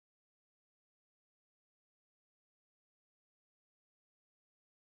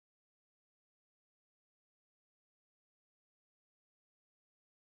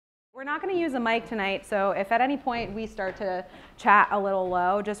We're not going to use a mic tonight, so if at any point we start to chat a little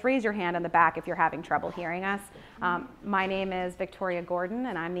low, just raise your hand in the back if you're having trouble hearing us. My name is Victoria Gordon,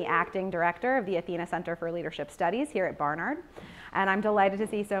 and I'm the acting director of the Athena Center for Leadership Studies here at Barnard. And I'm delighted to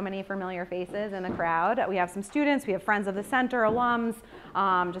see so many familiar faces in the crowd. We have some students, we have friends of the center, alums,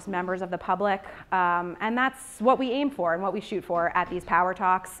 just members of the public. And that's what we aim for and what we shoot for at these Power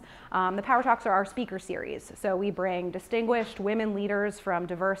Talks. The Power Talks are our speaker series. So we bring distinguished women leaders from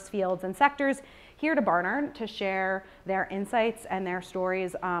diverse fields and sectors here to Barnard to share their insights and their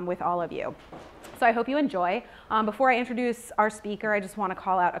stories with all of you. So I hope you enjoy. Before I introduce our speaker, I just want to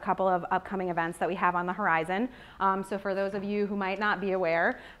call out a couple of upcoming events that we have on the horizon. So for those of you who might not be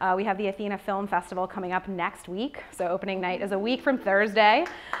aware, we have the Athena Film Festival coming up next week. So opening night is a week from Thursday.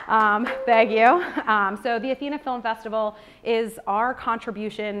 Thank you. So the Athena Film Festival is our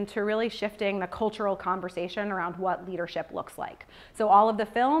contribution to really shifting the cultural conversation around what leadership looks like. So all of the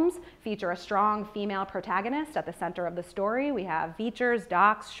films feature a strong female protagonist at the center of the story. We have features,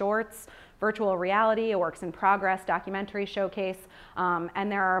 docs, shorts, virtual reality, a works in progress documentary showcase,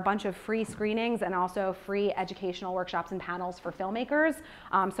 and there are a bunch of free screenings and also free educational workshops and panels for filmmakers.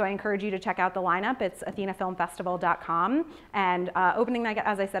 So I encourage you to check out the lineup. It's athenafilmfestival.com. And opening night,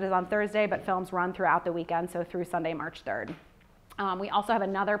 as I said, is on Thursday, but films run throughout the weekend, so through Sunday, March 3rd. We also have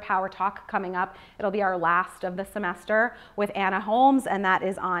another Power Talk coming up. It'll be our last of the semester with Anna Holmes, and that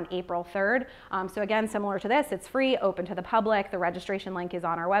is on April 3rd. So again, similar to this, it's free, open to the public. The registration link is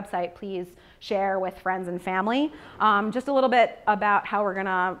on our website. Please share with friends and family. Just a little bit about how we're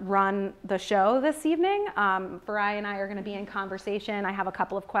gonna run the show this evening. Farai and I are gonna be in conversation. I have a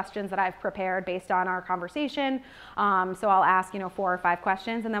couple of questions that I've prepared based on our conversation. So I'll ask 4 or 5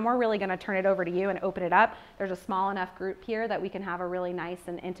 questions, and then we're really gonna turn it over to you and open it up. There's a small enough group here that we can have a really nice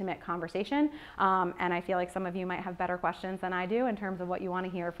and intimate conversation. And I feel like some of you might have better questions than I do in terms of what you want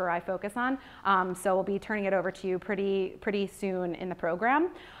to hear Farai focus on. So we'll be turning it over to you pretty soon in the program.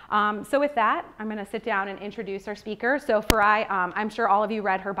 So with that, I'm going to sit down and introduce our speaker. So Farai, I'm sure all of you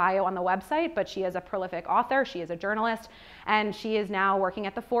read her bio on the website, but she is a prolific author, she is a journalist, and she is now working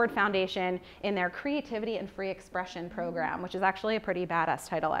at the Ford Foundation in their Creativity and Free Expression program, which is actually a pretty badass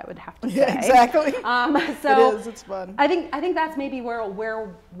title, I would have to say. Yeah, exactly. So it is, it's fun. I think that's maybe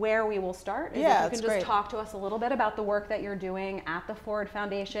where we will start. Yeah, if you can just talk to us a little bit about the work that you're doing at the Ford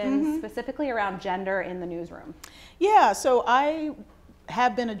Foundation, specifically around gender in the newsroom. Yeah, so I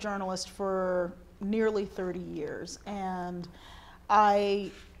have been a journalist for nearly 30 years, and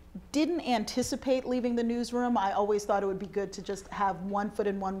I didn't anticipate leaving the newsroom. I always thought it would be good to just have one foot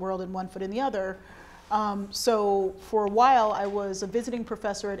in one world and one foot in the other. So for a while, I was a visiting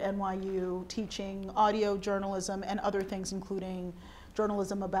professor at NYU teaching audio journalism and other things, including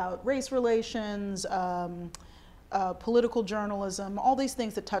journalism about race relations, political journalism, all these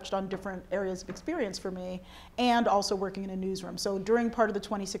things that touched on different areas of experience for me, and also working in a newsroom. So during part of the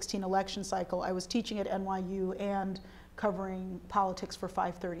 2016 election cycle, I was teaching at NYU and covering politics for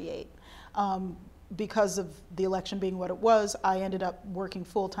FiveThirtyEight. Because of the election being what it was, I ended up working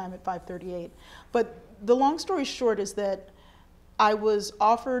full-time at FiveThirtyEight. But the long story short is that I was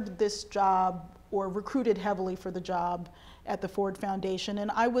offered this job, or recruited heavily for the job at the Ford Foundation,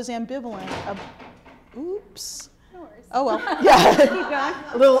 and I was ambivalent. Oops. No worries. Oh well, yeah. Keep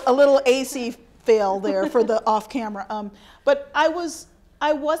going. a little AC fail there for the off-camera. But I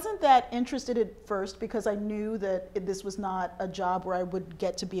wasn't that interested at first because I knew that this was not a job where I would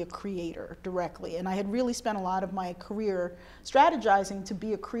get to be a creator directly. And I had really spent a lot of my career strategizing to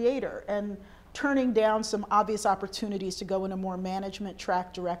be a creator and turning down some obvious opportunities to go in a more management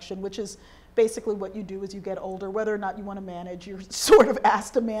track direction, which is basically what you do as you get older. Whether or not you want to manage, you're sort of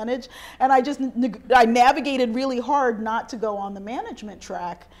asked to manage. And I navigated really hard not to go on the management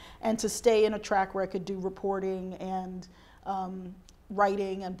track and to stay in a track where I could do reporting and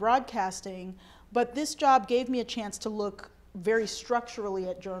writing and broadcasting, but this job gave me a chance to look very structurally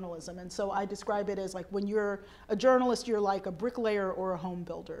at journalism. And so I describe it as like when you're a journalist, you're like a bricklayer or a home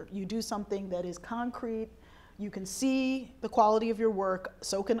builder. You do something that is concrete, you can see the quality of your work,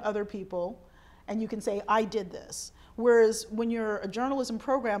 so can other people, and you can say, I did this. Whereas when you're a journalism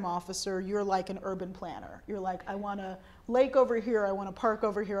program officer, you're like an urban planner. You're like, I want a lake over here, I want a park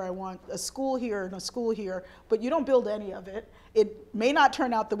over here, I want a school here and a school here, but you don't build any of it. It may not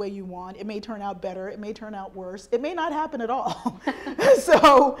turn out the way you want, it may turn out better, it may turn out worse, it may not happen at all.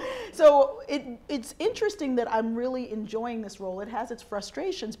 So it's interesting that I'm really enjoying this role. It has its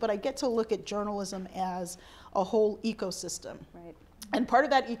frustrations, but I get to look at journalism as a whole ecosystem. Right. And part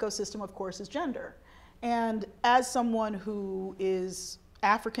of that ecosystem, of course, is gender. And as someone who is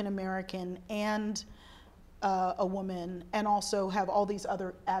African American and a woman and also have all these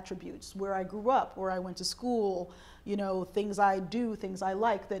other attributes, where I grew up, where I went to school, you know, things I do, things I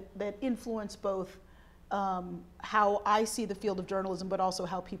like, that influence both how I see the field of journalism, but also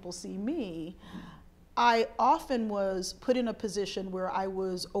how people see me. I often was put in a position where I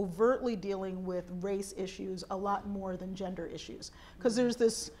was overtly dealing with race issues a lot more than gender issues, because there's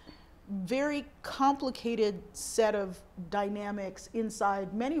this very complicated set of dynamics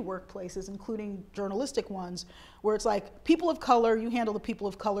inside many workplaces, including journalistic ones, where it's like, people of color, you handle the people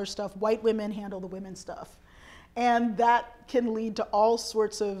of color stuff, white women handle the women stuff. And that can lead to all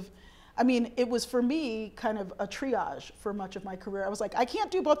sorts of, I mean, it was for me kind of a triage for much of my career. I was like, I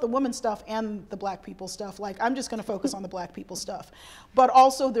can't do both the women stuff and the black people stuff. Like, I'm just gonna focus on the black people stuff. But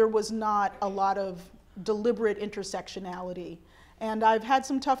also there was not a lot of deliberate intersectionality. And I've had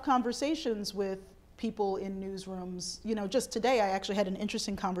some tough conversations with people in newsrooms. You know, just today I actually had an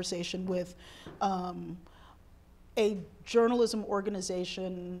interesting conversation with a journalism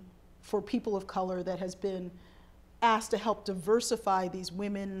organization for people of color that has been asked to help diversify these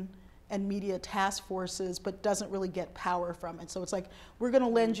women and media task forces, but doesn't really get power from it. So it's like, we're gonna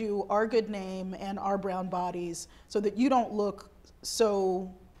lend you our good name and our brown bodies so that you don't look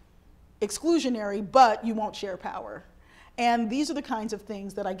so exclusionary, but you won't share power. And these are the kinds of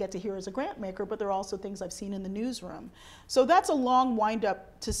things that I get to hear as a grant maker, but they're also things I've seen in the newsroom. So that's a long wind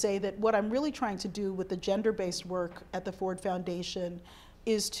up to say that what I'm really trying to do with the gender-based work at the Ford Foundation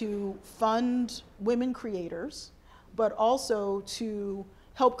is to fund women creators, but also to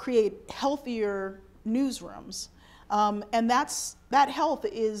help create healthier newsrooms. And that health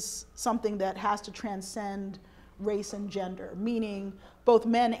is something that has to transcend race and gender, meaning both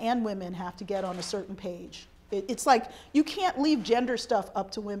men and women have to get on a certain page. It's like, you can't leave gender stuff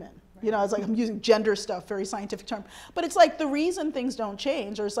up to women. Right. You know, it's like, I'm using gender stuff, very scientific term. But it's like, the reason things don't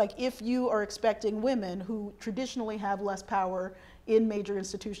change, or it's like, if you are expecting women who traditionally have less power in major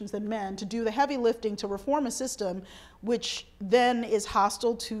institutions than men to do the heavy lifting to reform a system, which then is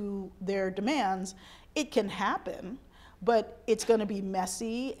hostile to their demands, it can happen, but it's gonna be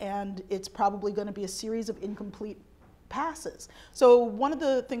messy, and it's probably gonna be a series of incomplete passes. So one of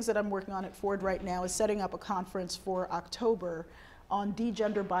the things that I'm working on at Ford right now is setting up a conference for October on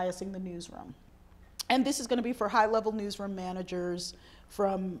de-gender biasing the newsroom. And this is going to be for high-level newsroom managers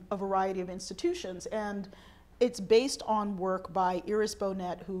from a variety of institutions. And it's based on work by Iris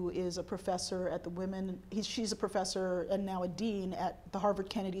Bonet, who is a professor at the she's a professor and now a dean at the Harvard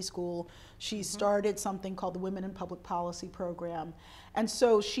Kennedy School. She started something called the Women in Public Policy program. And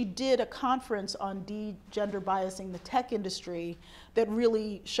so she did a conference on de-gender biasing the tech industry that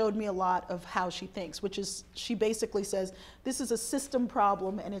really showed me a lot of how she thinks, which is, she basically says, this is a system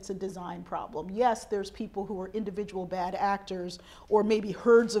problem and it's a design problem. Yes, there's people who are individual bad actors, or maybe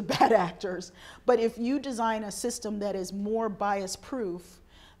herds of bad actors, but if you design a system that is more bias proof,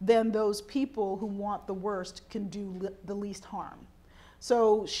 then those people who want the worst can do the least harm.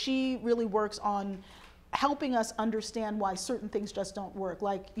 So she really works on helping us understand why certain things just don't work.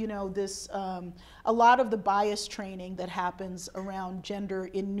 Like, you know, this, a lot of the bias training that happens around gender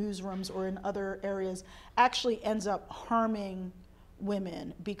in newsrooms or in other areas actually ends up harming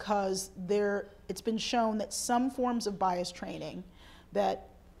women, because it's been shown that some forms of bias training that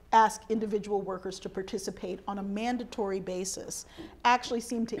ask individual workers to participate on a mandatory basis actually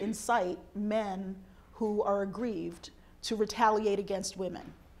seem to incite men who are aggrieved to retaliate against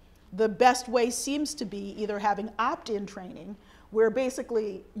women. The best way seems to be either having opt-in training, where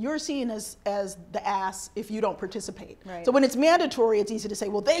basically you're seen as the ass if you don't participate. Right. So when it's mandatory, it's easy to say,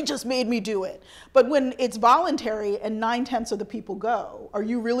 well, they just made me do it. But when it's voluntary and 9/10 of the people go, are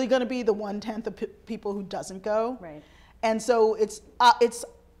you really going to be the 1/10 of people who doesn't go? Right. And so it's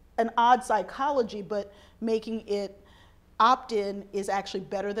an odd psychology, but making it opt-in is actually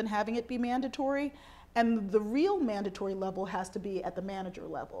better than having it be mandatory. And the real mandatory level has to be at the manager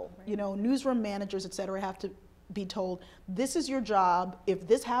level. Right. You know, newsroom managers, et cetera, have to be told, this is your job. If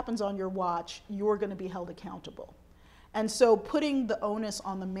this happens on your watch, you're going to be held accountable. And so putting the onus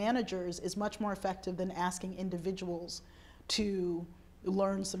on the managers is much more effective than asking individuals to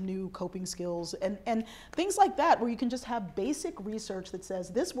learn some new coping skills and things like that, where you can just have basic research that says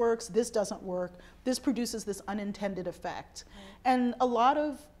this works, this doesn't work, this produces this unintended effect. Right. And a lot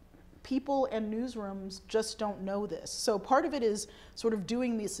of people and newsrooms just don't know this. So part of it is sort of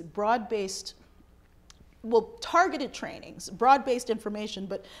doing these broad-based, well, targeted trainings, broad-based information,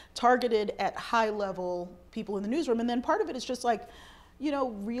 but targeted at high-level people in the newsroom. And then part of it is just like, you know,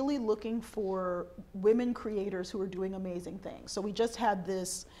 really looking for women creators who are doing amazing things. So we just had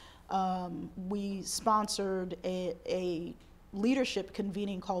this, we sponsored a leadership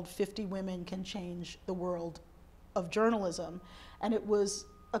convening called 50 Women Can Change the World of Journalism. And it was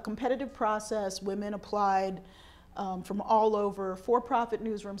a competitive process. Women applied from all over, for-profit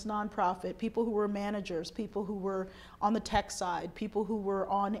newsrooms, nonprofit, people who were managers, people who were on the tech side, people who were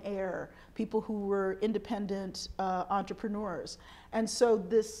on air, people who were independent entrepreneurs. And so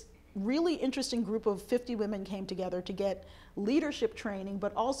this really interesting group of 50 women came together to get leadership training,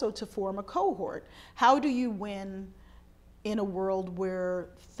 but also to form a cohort. How do you win in a world where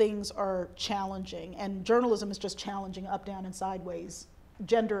things are challenging? And journalism is just challenging up, down, and sideways,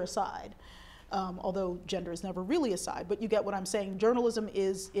 gender aside. Although gender is never really aside, but you get what I'm saying. Journalism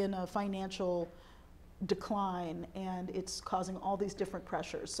is in a financial decline, and it's causing all these different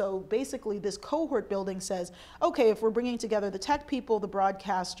pressures. So basically this cohort building says, okay, if we're bringing together the tech people, the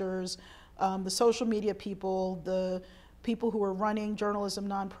broadcasters, the social media people, the people who are running journalism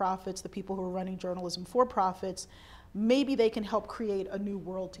nonprofits, the people who are running journalism for profits, maybe they can help create a new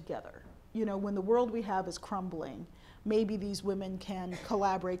world together. You know, when the world we have is crumbling, maybe these women can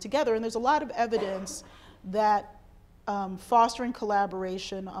collaborate together. And there's a lot of evidence that fostering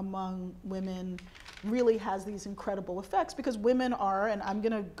collaboration among women really has these incredible effects, because women are, and I'm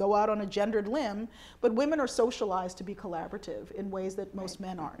going to go out on a gendered limb, but women are socialized to be collaborative in ways that most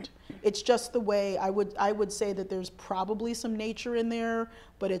men aren't. It's just the way I would say that there's probably some nature in there,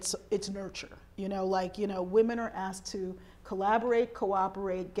 but it's nurture. You know, like, you know, women are asked to collaborate,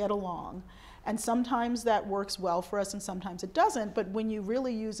 cooperate, get along. And sometimes that works well for us and sometimes it doesn't, but when you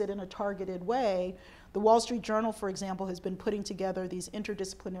really use it in a targeted way, the Wall Street Journal, for example, has been putting together these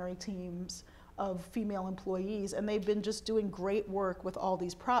interdisciplinary teams of female employees, and they've been just doing great work with all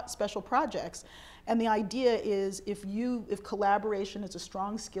these special projects. And the idea is, if collaboration is a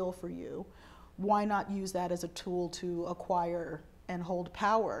strong skill for you, why not use that as a tool to acquire and hold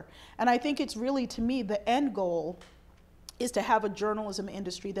power? And I think it's really, to me, the end goal is to have a journalism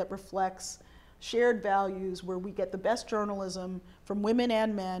industry that reflects shared values, where we get the best journalism from women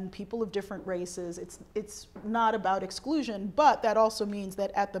and men, people of different races. It's not about exclusion, but that also means that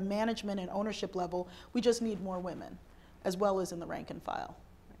at the management and ownership level, we just need more women, as well as in the rank and file.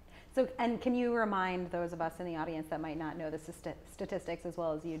 So, and can you remind those of us in the audience that might not know the statistics as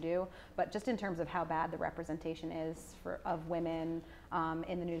well as you do, but just in terms of how bad the representation is of women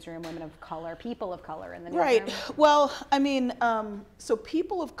in the newsroom, women of color, people of color in the newsroom? Right. Well, I mean, so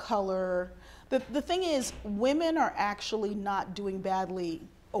people of color, the thing is, women are actually not doing badly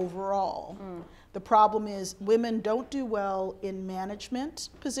overall. The problem is women don't do well in management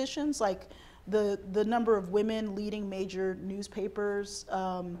positions, like the number of women leading major newspapers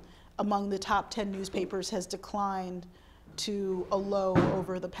among the top 10 newspapers has declined to a low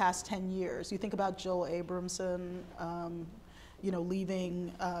over the past 10 years. You think about Jill Abramson, you know,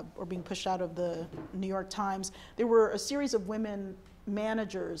 leaving or being pushed out of the New York Times. There were a series of women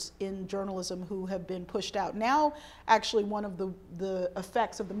managers in journalism who have been pushed out. Now, actually, one of the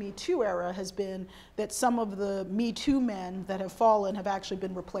effects of the Me Too era has been that some of the Me Too men that have fallen have actually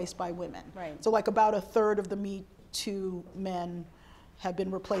been replaced by women. Right. So like about a third of the Me Too men have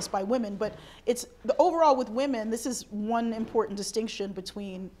been replaced by women. But it's the overall with women, this is one important distinction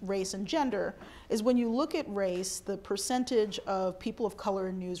between race and gender, is when you look at race, the percentage of people of color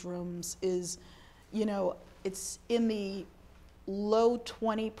in newsrooms is, you know, it's in the low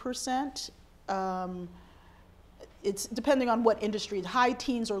 20%. It's depending on what industry, high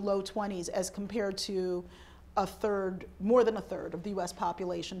teens or low 20s, as compared to a third, more than a third of the US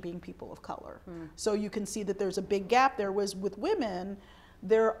population being people of color. So you can see that there's a big gap there. Was with women,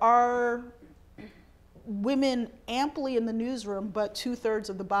 there are women amply in the newsroom, but 2/3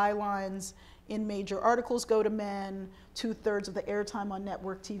 of the bylines in major articles go to men, 2/3 of the airtime on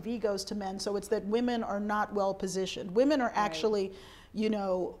network TV goes to men. So it's that women are not well positioned. Women are actually, you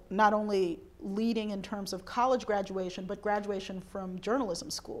know, not only leading in terms of college graduation, but graduation from journalism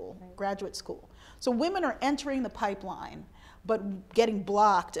school, graduate school. So women are entering the pipeline, but getting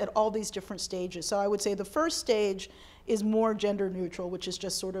blocked at all these different stages. So I would say the first stage is more gender neutral, which is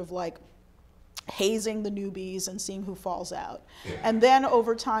just sort of like hazing the newbies and seeing who falls out. And then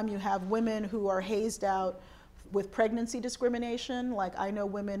over time you have women who are hazed out with pregnancy discrimination. Like, I know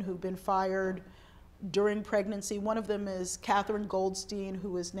women who've been fired during pregnancy. One of them is Catherine Goldstein,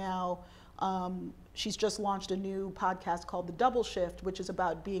 who is now, she's just launched a new podcast called The Double Shift, which is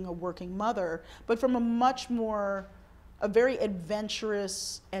about being a working mother, but from a very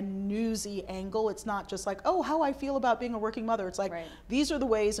adventurous and newsy angle. It's not just like, oh, how I feel about being a working mother. It's like, these are the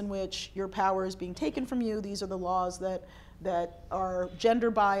ways in which your power is being taken from you. These are the laws that are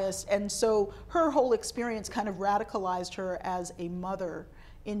gender biased. And so her whole experience kind of radicalized her as a mother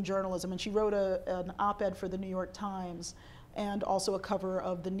in journalism. And she wrote an op-ed for the New York Times and also a cover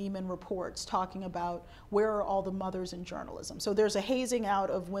of the Neiman Reports talking about where are all the mothers in journalism. So there's a hazing out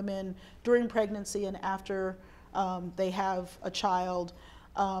of women during pregnancy and after they have a child,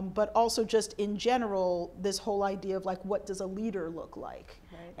 but also just in general, this whole idea of like, what does a leader look like?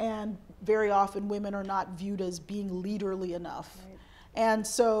 Right. And very often women are not viewed as being leaderly enough. Right. And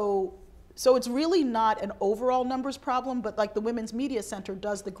so it's really not an overall numbers problem, but like the Women's Media Center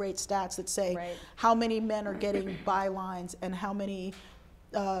does the great stats that say Right. how many men are getting bylines and how many,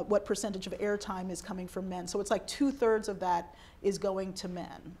 what percentage of airtime is coming from men. So it's like 2/3 of that is going to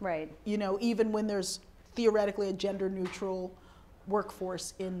men. Right. You know, even when there's theoretically a gender neutral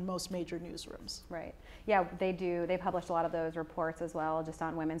workforce in most major newsrooms. Right. Yeah, they do. They publish a lot of those reports as well, just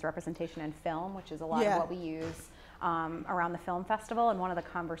on women's representation in film, which is a lot of what we use around the film festival. And one of the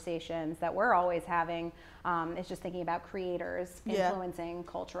conversations that we're always having is just thinking about creators influencing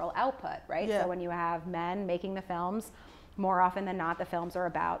cultural output, right? So when you have men making the films, more often than not, the films are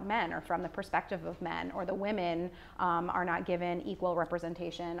about men or from the perspective of men, or the women are not given equal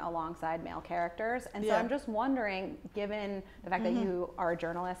representation alongside male characters. And so I'm just wondering, given the fact that you are a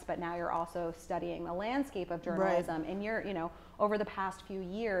journalist, but now you're also studying the landscape of journalism, and you're, you know, over the past few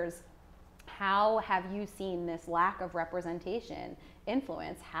years, how have you seen this lack of representation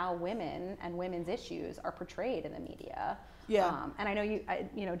influence how women and women's issues are portrayed in the media? And I know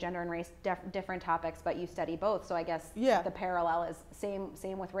you know, gender and race, different topics, but you study both. So I guess the parallel is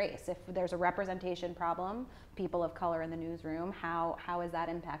same with race. If there's a representation problem, people of color in the newsroom, how is that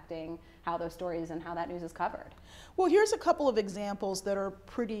impacting how those stories and how that news is covered? Well, here's a couple of examples that are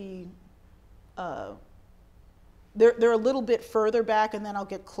pretty, they're a little bit further back, and then I'll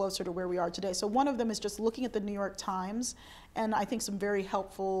get closer to where we are today. So one of them is just looking at the New York Times, and I think some very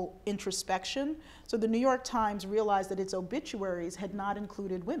helpful introspection. So the New York Times realized that its obituaries had not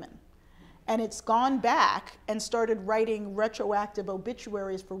included women. And it's gone back and started writing retroactive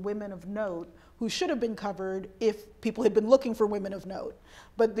obituaries for women of note who should have been covered if people had been looking for women of note.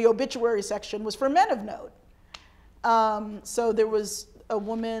 But the obituary section was for men of note. So there was a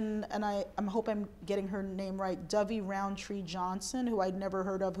woman, and I hope I'm getting her name right, Dovey Roundtree Johnson, who I'd never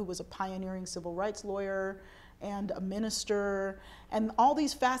heard of, who was a pioneering civil rights lawyer and a minister, and all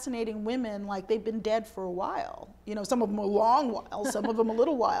these fascinating women, like they've been dead for a while. You know, some of them a long while, some of them a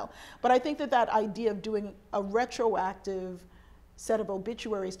little while. But I think that idea of doing a retroactive set of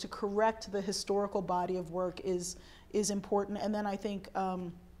obituaries to correct the historical body of work is important. And then I think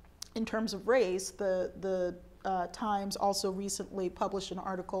in terms of race, the Times also recently published an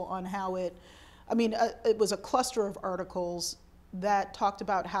article on how it was a cluster of articles that talked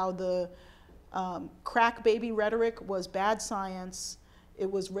about how the crack baby rhetoric was bad science.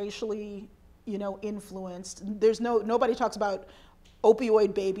 It was racially, you know, influenced. Nobody talks about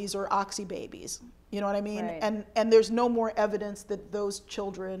opioid babies or oxy babies. You know what I mean? Right. And there's no more evidence that those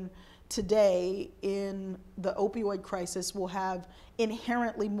children today in the opioid crisis will have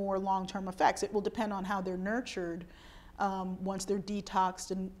inherently more long-term effects. It will depend on how they're nurtured once they're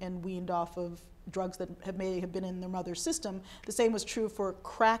detoxed and weaned off of drugs that may have been in their mother's system. The same was true for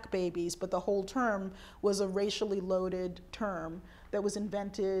crack babies, but the whole term was a racially loaded term that was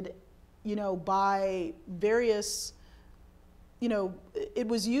invented, you know, by various, you know, it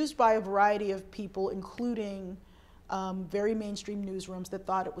was used by a variety of people, including very mainstream newsrooms that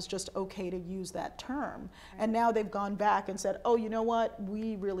thought it was just okay to use that term. Right. And now they've gone back and said, oh, you know what,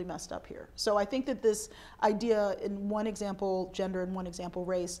 we really messed up here. So I think that this idea, in one example gender and one example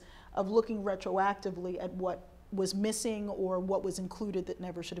race, of looking retroactively at what was missing or what was included that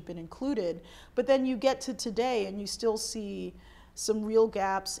never should have been included. But then you get to today and you still see some real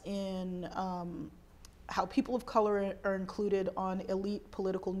gaps in how people of color are included on elite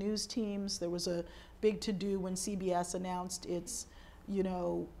political news teams. There was a big to-do when CBS announced its,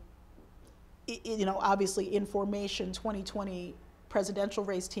 obviously Information 2020 presidential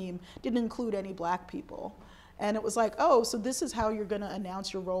race team didn't include any black people. And it was like, oh, so this is how you're going to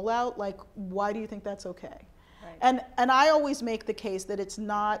announce your rollout? Like, why do you think that's okay? Right. And I always make the case that it's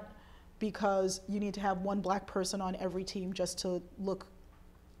not because you need to have one black person on every team just to look,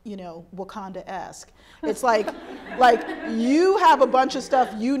 Wakanda-esque. It's like you have a bunch of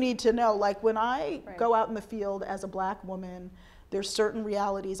stuff you need to know. Like when I go out in the field as a black woman, there's certain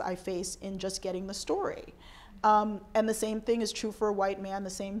realities I face in just getting the story. And the same thing is true for a white man,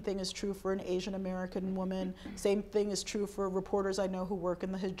 the same thing is true for an Asian American woman, same thing is true for reporters I know who work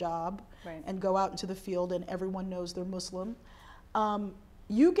in the hijab and go out into the field and everyone knows they're Muslim.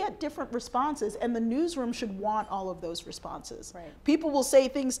 you get different responses, and the newsroom should want all of those responses. Right. People will say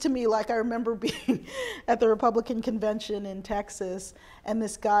things to me like, I remember being at the Republican convention in Texas, and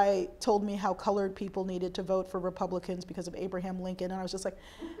this guy told me how colored people needed to vote for Republicans because of Abraham Lincoln, and I was just like,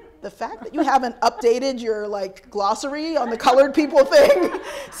 the fact that you haven't updated your like glossary on the colored people thing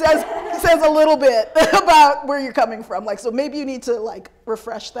says a little bit about where you're coming from. Like, so maybe you need to like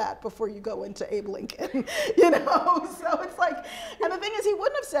refresh that before you go into Abe Lincoln, you know? So it's like, and the thing is, he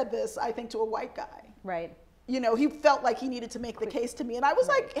wouldn't have said this, I think, to a white guy. Right. You know, he felt like he needed to make the case to me, and I was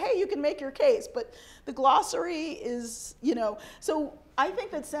like, hey, you can make your case, but the glossary is, you know, so I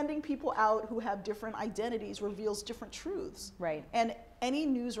think that sending people out who have different identities reveals different truths. Right. And any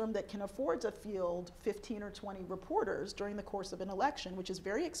newsroom that can afford to field 15 or 20 reporters during the course of an election, which is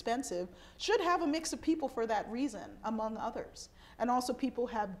very expensive, should have a mix of people for that reason, among others. And also people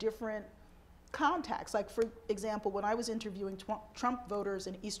have different contacts. Like, for example, when I was interviewing Trump voters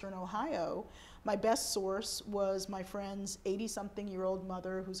in Eastern Ohio, my best source was my friend's 80-something-year-old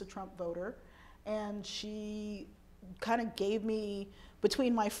mother who's a Trump voter, and she kind of gave me,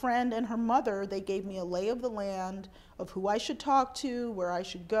 between my friend and her mother, they gave me a lay of the land of who I should talk to, where I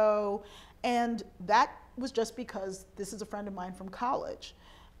should go, and that was just because this is a friend of mine from college.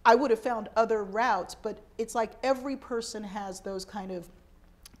 I would have found other routes, but it's like every person has those kind of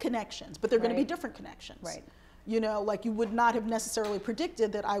connections, but they're going to be different connections. Right. You know, like you would not have necessarily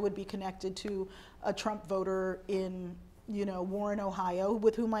predicted that I would be connected to a Trump voter in, you know, Warren, Ohio,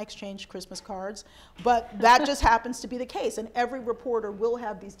 with whom I exchanged Christmas cards, but that just happens to be the case. And every reporter will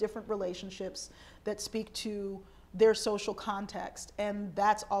have these different relationships that speak to their social context, and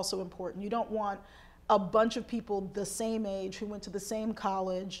that's also important. You don't want a bunch of people the same age who went to the same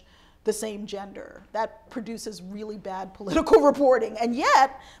college, the same gender. That produces really bad political reporting, and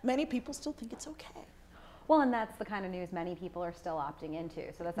yet many people still think it's okay. Well, and that's the kind of news many people are still opting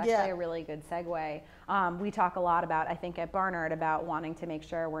into. So that's actually a really good segue. We talk a lot about, I think at Barnard, about wanting to make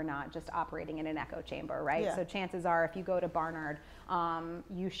sure we're not just operating in an echo chamber, right? Yeah. So chances are, if you go to Barnard,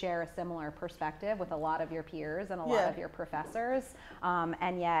 you share a similar perspective with a lot of your peers and a lot of your professors.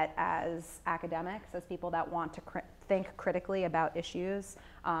 And yet, as academics, as people that want to think critically about issues,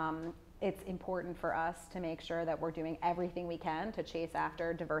 it's important for us to make sure that we're doing everything we can to chase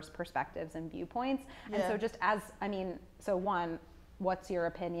after diverse perspectives and viewpoints. And so just as, I mean, so one, what's your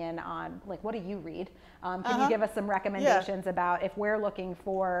opinion on, like, what do you read? Can you give us some recommendations about if we're looking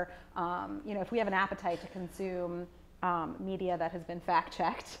for, you know, if we have an appetite to consume media that has been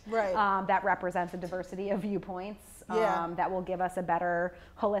fact-checked, that represents a diversity of viewpoints, that will give us a better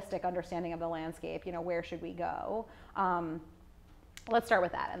holistic understanding of the landscape, you know, where should we go? Let's start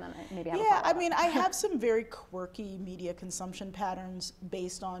with that, and then maybe have a follow-up. I mean, I have some very quirky media consumption patterns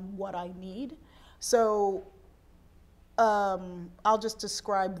based on what I need. So I'll just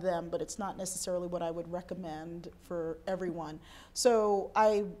describe them, but it's not necessarily what I would recommend for everyone. So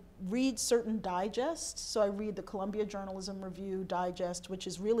I read certain digests. So I read the Columbia Journalism Review digest, which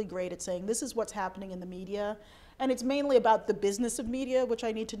is really great at saying this is what's happening in the media. And it's mainly about the business of media, which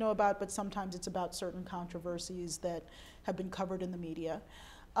I need to know about, but sometimes it's about certain controversies that have been covered in the media.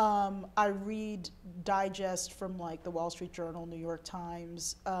 I read digest from like the Wall Street Journal, New York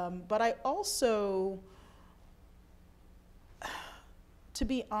Times, but I also, to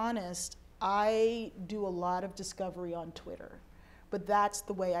be honest, I do a lot of discovery on Twitter, but that's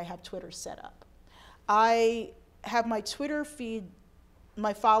the way I have Twitter set up. I have my Twitter feed,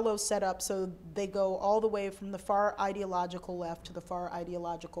 my follows set up so they go all the way from the far ideological left to the far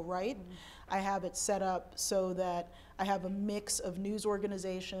ideological right. I have it set up so that I have a mix of news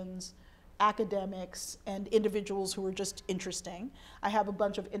organizations, academics, and individuals who are just interesting. I have a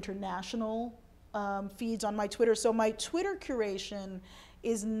bunch of international feeds on my Twitter. So my Twitter curation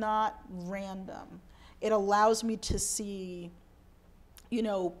is not random. It allows me to see, you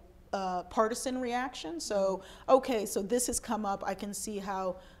know, partisan reaction. So, okay, so this has come up. I can see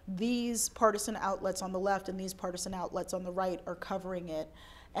how these partisan outlets on the left and these partisan outlets on the right are covering it.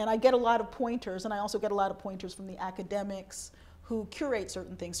 And I get a lot of pointers, and I also get a lot of pointers from the academics who curate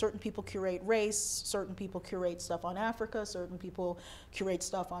certain things. Certain people curate race, certain people curate stuff on Africa, certain people curate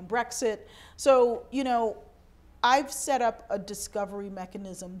stuff on Brexit. So, you know, I've set up a discovery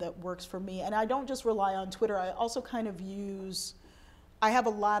mechanism that works for me, and I don't just rely on Twitter. I also kind of use, I have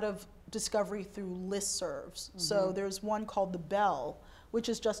a lot of discovery through listservs. So there's one called The Bell, which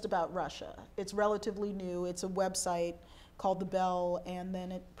is just about Russia. It's relatively new. It's a website called The Bell, and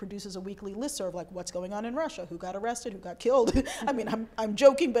then it produces a weekly listserv, like what's going on in Russia, who got arrested, who got killed. I mean, I'm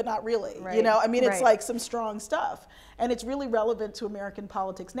joking, but not really. Right. You know, I mean, it's Right. like some strong stuff. And it's really relevant to American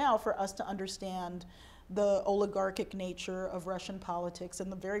politics now for us to understand the oligarchic nature of Russian politics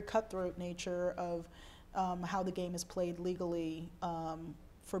and the very cutthroat nature of how the game is played legally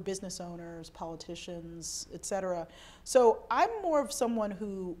for business owners, politicians, et cetera. So I'm more of someone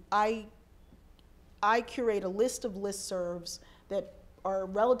who I curate a list of listservs that are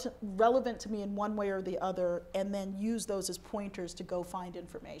relevant to me in one way or the other, and then use those as pointers to go find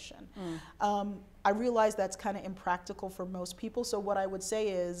information. I realize that's kind of impractical for most people, so what I would say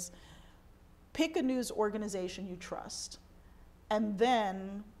is pick a news organization you trust, and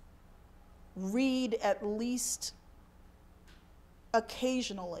then read at least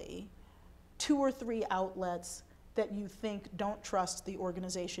occasionally 2 or 3 outlets that you think don't trust the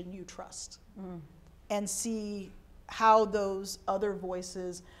organization you trust, and see how those other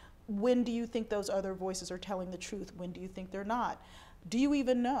voices, when do you think those other voices are telling the truth? When do you think they're not? Do you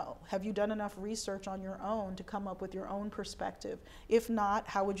even know? Have you done enough research on your own to come up with your own perspective? If not,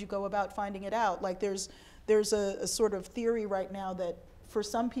 how would you go about finding it out? Like there's a sort of theory right now that for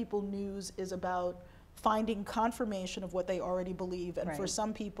some people news is about finding confirmation of what they already believe, and for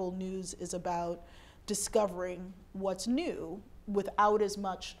some people news is about discovering what's new without as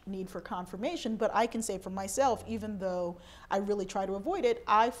much need for confirmation. But I can say for myself, even though I really try to avoid it,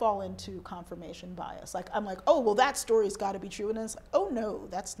 I fall into confirmation bias. Like I'm like, oh, well, that story's got to be true, and then it's like, oh no,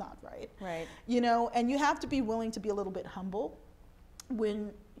 that's not right. Right. You know, and you have to be willing to be a little bit humble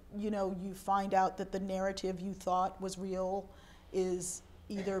when you find out that the narrative you thought was real is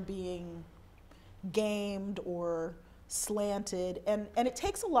either being gamed or slanted, and it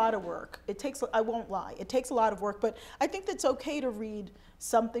takes a lot of work. I won't lie, it takes a lot of work, but I think that's okay to read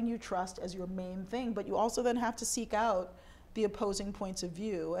something you trust as your main thing, but you also then have to seek out the opposing points of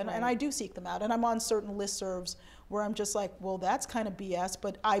view, and I do seek them out, and I'm on certain listservs where I'm just like, well, that's kind of BS,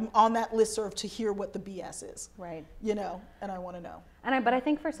 but I'm on that listserv to hear what the BS is. Right. You know, and I want to know. But I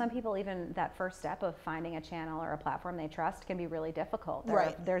think for some people, even that first step of finding a channel or a platform they trust can be really difficult.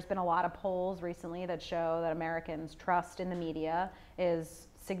 There's been a lot of polls recently that show that Americans' trust in the media is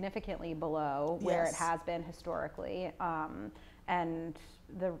significantly below where it has been historically. And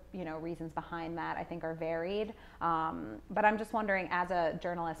the reasons behind that I think are varied. But I'm just wondering, as a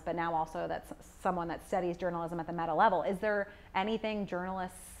journalist, but now also that's someone that studies journalism at the meta level, is there anything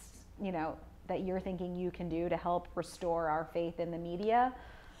journalists, that you're thinking you can do to help restore our faith in the media?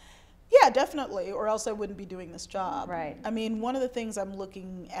 Yeah, definitely, or else I wouldn't be doing this job. Right. I mean, one of the things I'm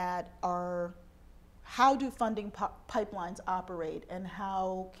looking at are how do funding pipelines operate, and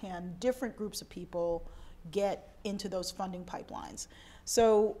how can different groups of people get into those funding pipelines.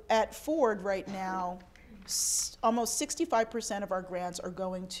 So at Ford right now, almost 65% of our grants are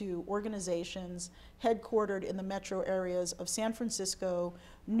going to organizations headquartered in the metro areas of San Francisco,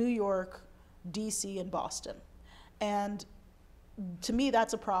 New York, DC, and Boston. And to me,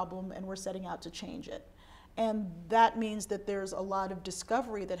 that's a problem, and we're setting out to change it. And that means that there's a lot of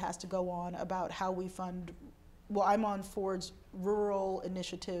discovery that has to go on about how we fund. Well, I'm on Ford's rural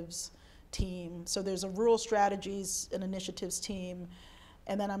initiatives team. So there's a rural strategies and initiatives team,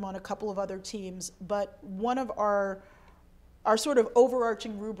 and then I'm on a couple of other teams. But one of our sort of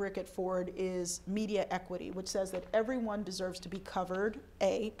overarching rubric at Ford is media equity, which says that everyone deserves to be covered,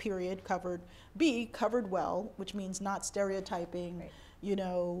 A, period, covered, B, covered well, which means not stereotyping,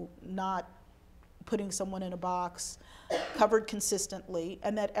 not putting someone in a box, covered consistently,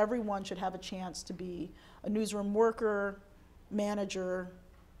 and that everyone should have a chance to be a newsroom worker, manager,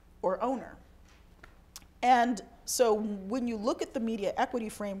 or owner. And so when you look at the media equity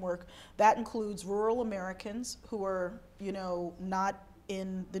framework, that includes rural Americans who are, not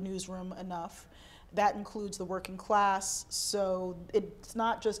in the newsroom enough. That includes the working class. So it's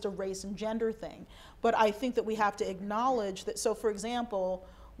not just a race and gender thing. But I think that we have to acknowledge that. So for example,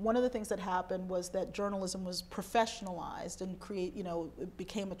 one of the things that happened was that journalism was professionalized and it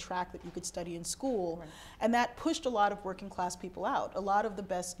became a track that you could study in school. Right. And that pushed a lot of working class people out. A lot of the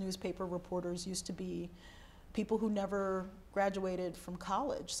best newspaper reporters used to be people who never graduated from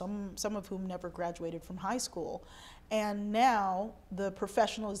college, some of whom never graduated from high school. And now the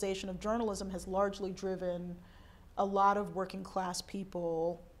professionalization of journalism has largely driven a lot of working class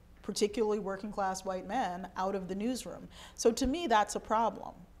people, particularly working class white men, out of the newsroom. So to me, that's a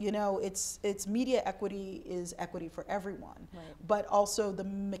problem. It's media equity is equity for everyone, right. But also the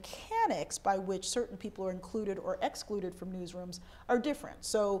mechanics by which certain people are included or excluded from newsrooms are different.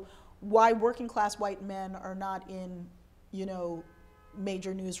 So why working class white men are not in,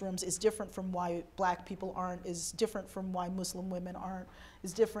 major newsrooms is different from why black people aren't, is different from why Muslim women aren't,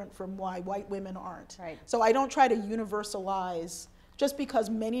 is different from why white women aren't. Right. So I don't try to universalize. Just because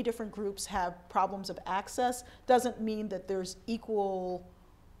many different groups have problems of access doesn't mean that there's equal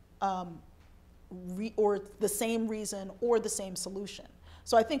or the same reason or the same solution.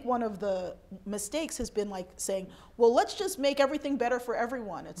 So I think one of the mistakes has been like saying, well, let's just make everything better for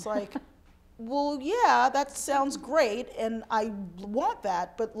everyone. It's like, well, yeah, that sounds great, and I want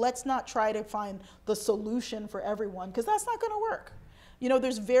that, but let's not try to find the solution for everyone, because that's not going to work. You know,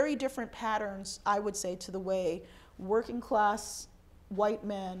 there's very different patterns, I would say, to the way working class white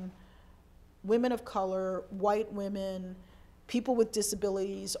men, women of color, white women, people with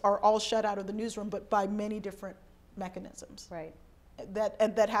disabilities are all shut out of the newsroom, but by many different mechanisms. Right.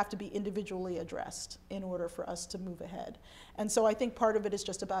 That have to be individually addressed in order for us to move ahead. And so I think part of it is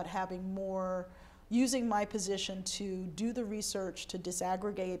just about having more, using my position to do the research, to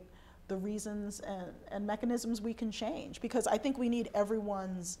disaggregate the reasons and mechanisms we can change. Because I think we need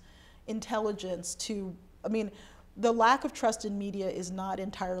everyone's intelligence to, I mean, the lack of trust in media is not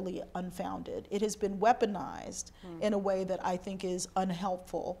entirely unfounded. It has been weaponized in a way that I think is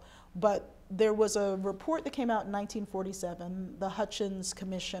unhelpful. But there was a report that came out in 1947, the Hutchins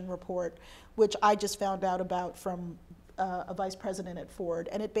Commission report, which I just found out about from a vice president at Ford.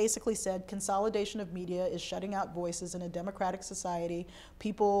 And it basically said consolidation of media is shutting out voices in a democratic society.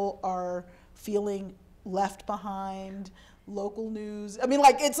 People are feeling left behind. Local news. I mean,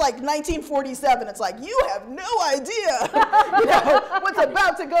 like, it's like 1947. It's like, you have no idea, you know, what's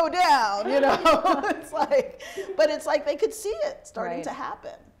about to go down, you know. It's like, but it's like they could see it starting to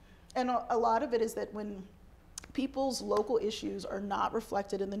happen. And a lot of it is that when people's local issues are not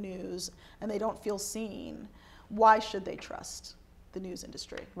reflected in the news and they don't feel seen, why should they trust the news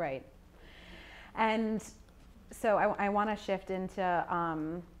industry? Right. And so I want to shift into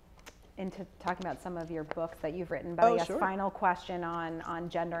talking about some of your books that you've written, but I guess final question on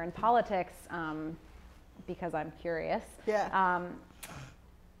gender and politics, because I'm curious. Yeah.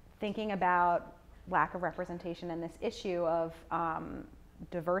 Thinking about lack of representation and this issue of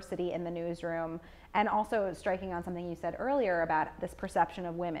diversity in the newsroom, and also striking on something you said earlier about this perception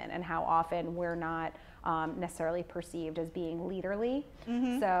of women and how often we're not necessarily perceived as being leaderly.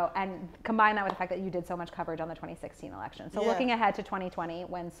 So, and combine that with the fact that you did so much coverage on the 2016 election. So looking ahead to 2020,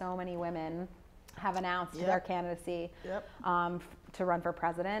 when so many women have announced their candidacy to run for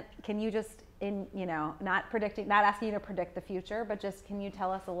president, can you just, not asking you to predict the future, but just can you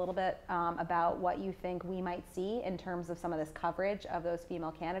tell us a little bit about what you think we might see in terms of some of this coverage of those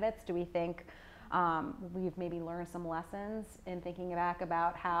female candidates? Do we think we've maybe learned some lessons in thinking back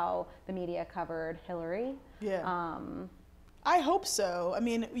about how the media covered Hillary? Yeah. I hope so. I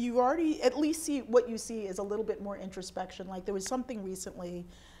mean, you already at least see what you see is a little bit more introspection. Like there was something recently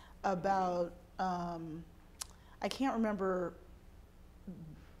about, I can't remember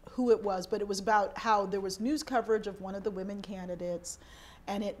who it was, but it was about how there was news coverage of one of the women candidates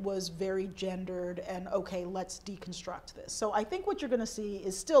and it was very gendered and okay, let's deconstruct this. So I think what you're gonna see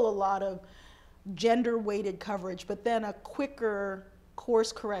is still a lot of gender-weighted coverage, but then a quicker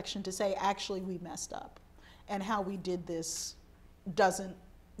course correction to say, actually, we messed up. And how we did this doesn't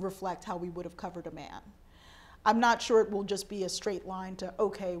reflect how we would have covered a man. I'm not sure it will just be a straight line to,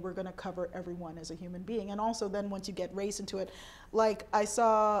 okay, we're gonna cover everyone as a human being. And also then once you get race into it, like I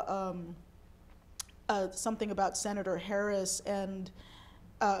saw something about Senator Harris and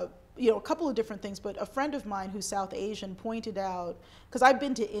a couple of different things, but a friend of mine who's South Asian pointed out, because I've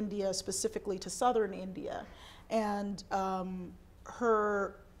been to India, specifically to southern India, and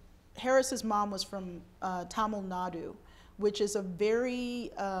Harris's mom was from Tamil Nadu, which is a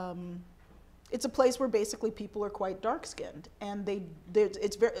very, it's a place where basically people are quite dark-skinned, and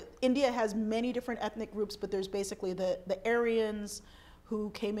India has many different ethnic groups, but there's basically the Aryans who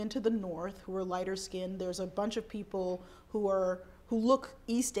came into the north, who are lighter skinned. There's a bunch of people who look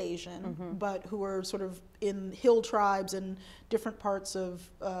East Asian, but who are sort of in hill tribes in different parts of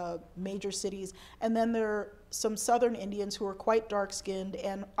major cities. And then there are some southern Indians who are quite dark-skinned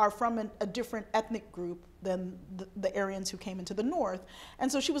and are from a different ethnic group than the Aryans who came into the north. And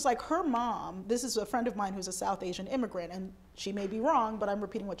so she was like, her mom, this is a friend of mine who's a South Asian immigrant, and she may be wrong, but I'm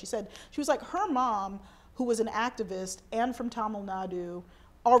repeating what she said. She was like, her mom, who was an activist and from Tamil Nadu,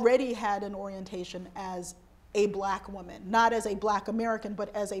 already had an orientation as a black woman, not as a black American,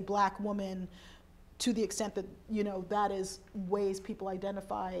 but as a black woman, to the extent that, that is ways people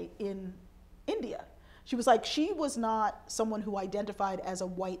identify in India. She was like, she was not someone who identified as a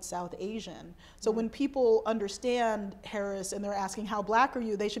white South Asian. So when people understand Harris and they're asking, how black are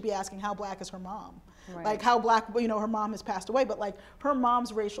you? They should be asking, how black is her mom? Right. Like how black, you know, her mom has passed away, but like her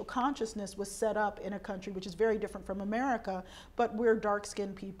mom's racial consciousness was set up in a country which is very different from America, but where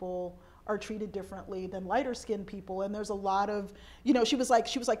dark-skinned people are treated differently than lighter skinned people. And there's a lot of, you know, she was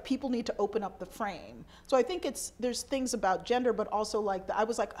like, people need to open up the frame. So I think there's things about gender, but also like, I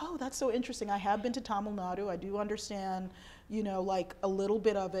was like, oh, that's so interesting. I have been to Tamil Nadu. I do understand, you know, like a little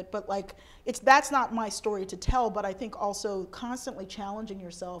bit of it, but like, that's not my story to tell, but I think also constantly challenging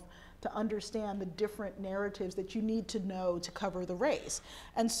yourself to understand the different narratives that you need to know to cover the race.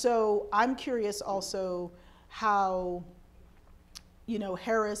 And so I'm curious also how, you know,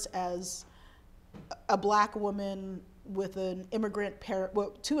 Harris as a black woman with an immigrant parent,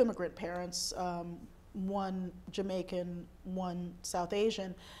 well, two immigrant parents, one Jamaican, one South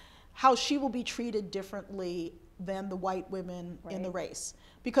Asian, how she will be treated differently than the white women in the race.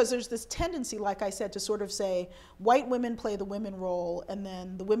 Because there's this tendency, like I said, to sort of say white women play the women role and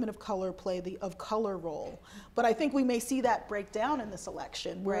then the women of color play the of color role. But I think we may see that break down in this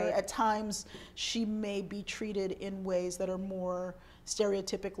election, where at times she may be treated in ways that are more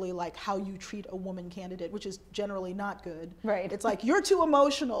stereotypically like how you treat a woman candidate, which is generally not good. Right. It's like, you're too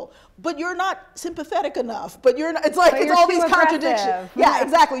emotional, but you're not sympathetic enough, but you're not, it's like, But it's all these aggressive. contradictions. Yeah,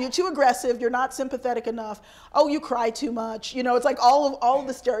 exactly. You're too aggressive, you're not sympathetic enough. Oh, you cry too much. You know, it's like all of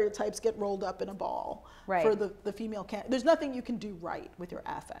the stereotypes get rolled up in a ball for the female candidate. There's nothing you can do right with your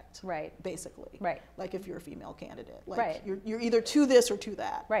affect. Right. Basically. Right. Like if you're a female candidate. Like you're either to this or to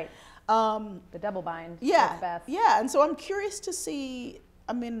that. Right. The double bind. Yeah, best. yeah, and so I'm curious to see,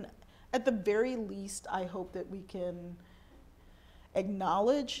 I mean, at the very least, I hope that we can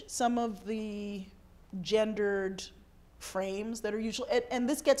acknowledge some of the gendered frames that are usually, and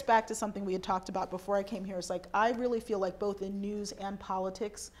this gets back to something we had talked about before I came here. It's like, I really feel like both in news and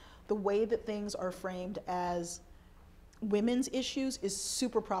politics, the way that things are framed as women's issues is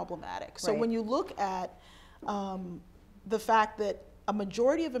super problematic. So when you look at the fact that a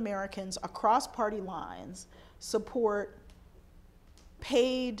majority of Americans across party lines support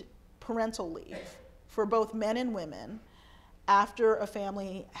paid parental leave for both men and women after a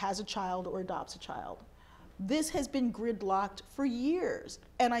family has a child or adopts a child. This has been gridlocked for years.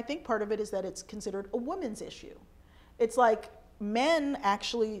 And I think part of it is that it's considered a women's issue. It's like men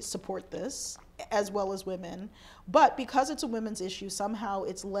actually support this as well as women, but because it's a women's issue, somehow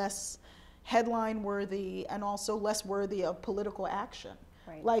it's less headline worthy and also less worthy of political action.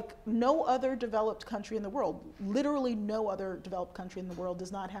 Right. Like no other developed country in the world, literally no other developed country in the world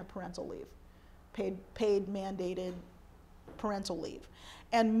does not have parental leave, paid mandated parental leave.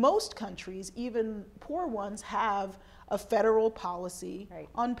 And most countries, even poor ones, have a federal policy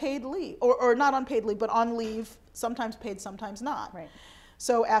on paid leave, or not on paid leave, but on leave, sometimes paid, sometimes not. Right.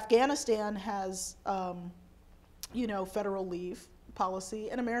 So Afghanistan has, you know, federal leave policy,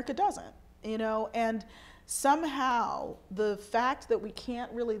 and America doesn't. You know, and somehow the fact that we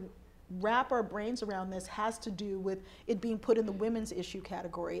can't really wrap our brains around this has to do with it being put in the women's issue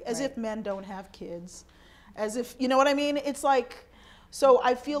category, as if men don't have kids, as if, you know what I mean? It's like, so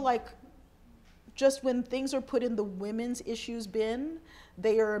I feel like just when things are put in the women's issues bin,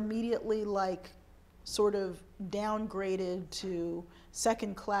 they are immediately like sort of downgraded to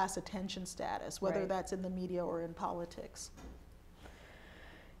second-class attention status, whether that's in the media or in politics.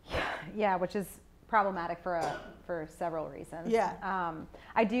 Yeah, which is problematic for several reasons. Yeah.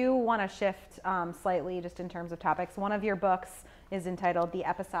 I do want to shift slightly just in terms of topics. One of your books is entitled The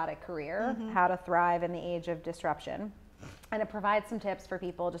Episodic Career, How to Thrive in the Age of Disruption. And it provides some tips for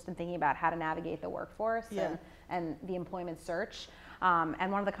people just in thinking about how to navigate the workforce and the employment search.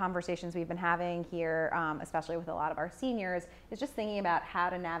 And one of the conversations we've been having here, especially with a lot of our seniors, is just thinking about how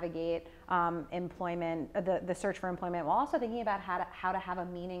to navigate employment, the search for employment, while also thinking about how to have a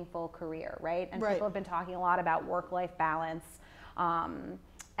meaningful career, right? And people have been talking a lot about work-life balance.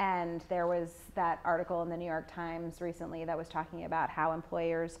 And there was that article in the New York Times recently that was talking about how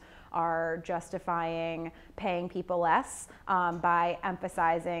employers are justifying paying people less by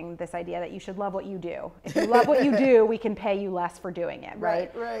emphasizing this idea that you should love what you do. If you love what you do, we can pay you less for doing it,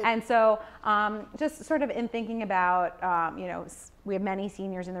 right? Right. And so just sort of in thinking about, you know, we have many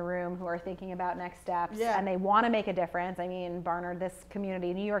seniors in the room who are thinking about next steps and they want to make a difference. I mean, Barnard, this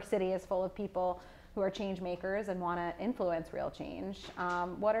community, New York City is full of people who are change makers and want to influence real change.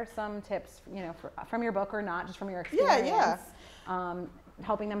 What are some tips, you know, from your book or not, just from your experience,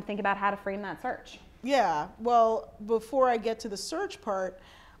 helping them think about how to frame that search? Yeah, well, before I get to the search part,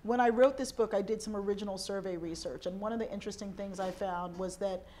 when I wrote this book, I did some original survey research. And one of the interesting things I found was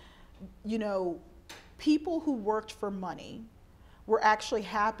that, you know, people who worked for money were actually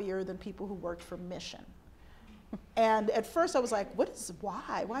happier than people who worked for mission. And at first I was like,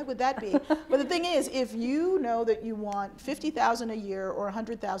 why? Why would that be? But the thing is, if you know that you want 50,000 a year or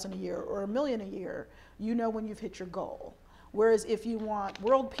 100,000 a year or $1 million a year, you know when you've hit your goal. Whereas if you want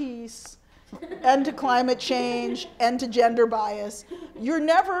world peace, end to climate change, end to gender bias, you're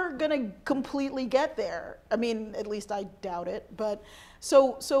never gonna completely get there. I mean, at least I doubt it. But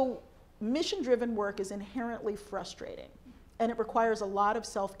so mission-driven work is inherently frustrating. And it requires a lot of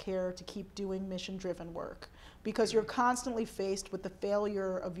self-care to keep doing mission-driven work, because you're constantly faced with the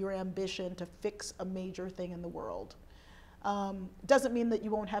failure of your ambition to fix a major thing in the world. Doesn't mean that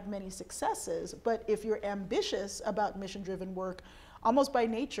you won't have many successes, but if you're ambitious about mission-driven work, almost by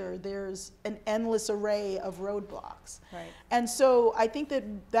nature, there's an endless array of roadblocks. Right. And so I think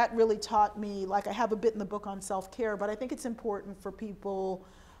that really taught me, like I have a bit in the book on self-care, but I think it's important for people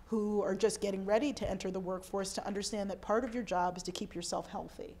who are just getting ready to enter the workforce to understand that part of your job is to keep yourself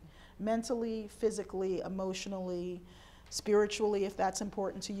healthy, mentally, physically, emotionally, spiritually, if that's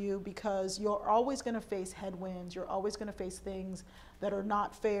important to you, because you're always going to face headwinds, you're always going to face things that are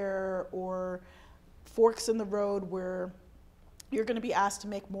not fair or forks in the road where you're going to be asked to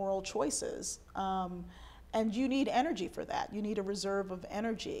make moral choices. And you need energy for that. You need a reserve of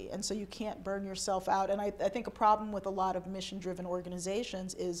energy. And so you can't burn yourself out. And I think a problem with a lot of mission-driven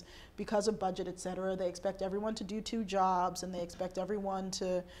organizations is because of budget, et cetera, they expect everyone to do 2 jobs, and they expect everyone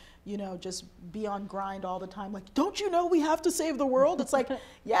to, just be on grind all the time. Like, don't you know we have to save the world? It's like,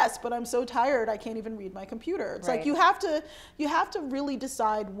 yes, but I'm so tired I can't even read my computer. It's like you have to really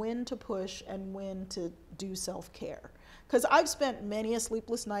decide when to push and when to do self-care. Because I've spent many a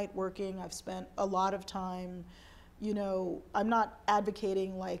sleepless night working. I've spent a lot of time, I'm not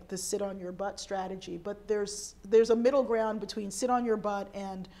advocating like the sit on your butt strategy, but there's a middle ground between sit on your butt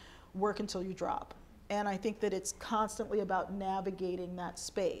and work until you drop. And I think that it's constantly about navigating that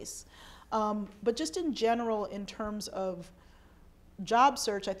space. But just in general, in terms of job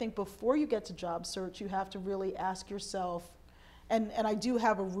search, I think before you get to job search, you have to really ask yourself, and I do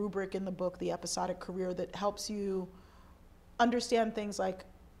have a rubric in the book, The Episodic Career, that helps you understand things like,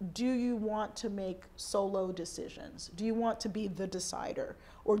 do you want to make solo decisions? Do you want to be the decider?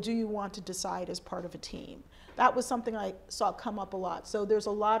 Or do you want to decide as part of a team? That was something I saw come up a lot. So there's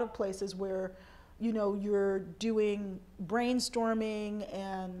a lot of places where, you're doing brainstorming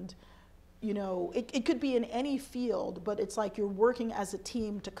and, it could be in any field, but it's like you're working as a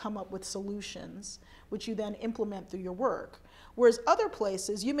team to come up with solutions, which you then implement through your work. Whereas other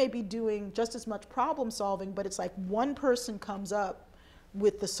places, you may be doing just as much problem solving, but it's like one person comes up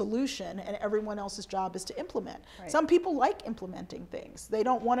with the solution and everyone else's job is to implement. Right. Some people like implementing things. They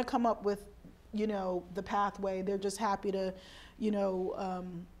don't want to come up with, the pathway. They're just happy to,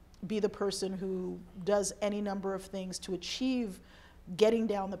 be the person who does any number of things to achieve getting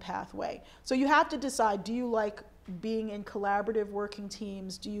down the pathway. So you have to decide, do you like being in collaborative working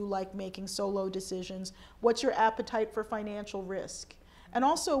teams? Do you like making solo decisions? What's your appetite for financial risk? And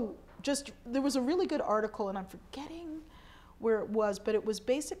also, there was a really good article, and I'm forgetting where it was, but it was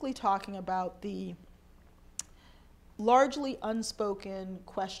basically talking about the largely unspoken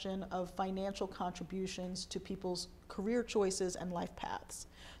question of financial contributions to people's career choices and life paths.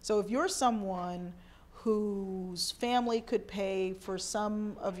 So if you're someone whose family could pay for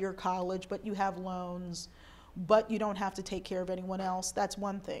some of your college, but you have loans, but you don't have to take care of anyone else, that's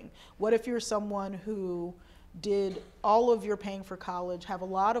one thing. What if you're someone who did all of your paying for college, have a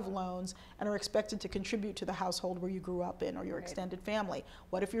lot of loans, and are expected to contribute to the household where you grew up in or your extended family?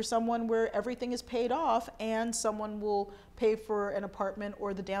 What if you're someone where everything is paid off and someone will pay for an apartment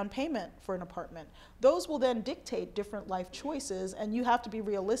or the down payment for an apartment? Those will then dictate different life choices, and you have to be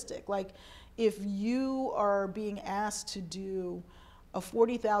realistic. Like, if you are being asked to do a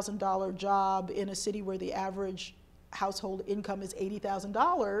 $40,000 job in a city where the average household income is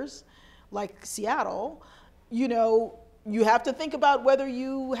 $80,000, like Seattle, you have to think about whether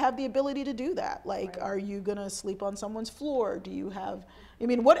you have the ability to do that. Like, are you gonna sleep on someone's floor? Do you have,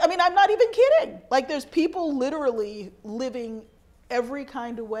 I'm not even kidding. Like, there's people literally living every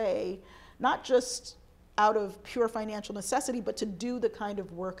kind of way, not just out of pure financial necessity, but to do the kind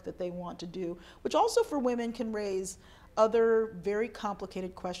of work that they want to do, which also for women can raise other very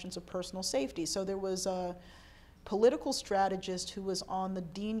complicated questions of personal safety. So there was a political strategist who was on the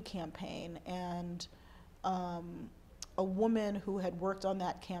Dean campaign, and a woman who had worked on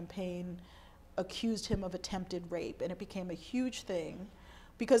that campaign accused him of attempted rape, and it became a huge thing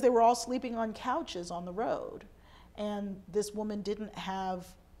because they were all sleeping on couches on the road, and this woman didn't have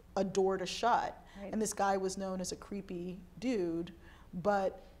a door to shut, and this guy was known as a creepy dude,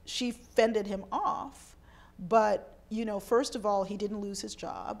 but she fended him off. But first of all, he didn't lose his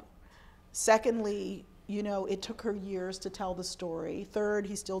job. Secondly, You know, it took her years to tell the story. Third,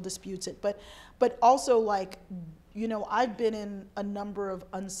 he still disputes it. But also, like, you know, I've been in a number of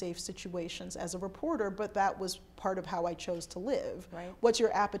unsafe situations as a reporter, but that was part of how I chose to live. Right. What's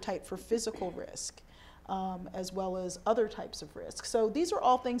your appetite for physical risk, as well as other types of risk? So these are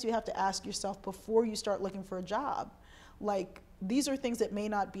all things you have to ask yourself before you start looking for a job. Like, these are things that may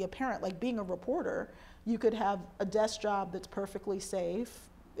not be apparent. Like, being a reporter, you could have a desk job that's perfectly safe,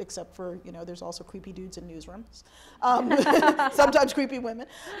 except for, you know, there's also creepy dudes in newsrooms. Sometimes creepy women.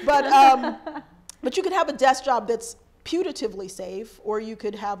 But you could have a desk job that's putatively safe, or you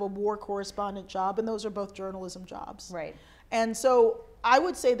could have a war correspondent job, and those are both journalism jobs. Right. And so I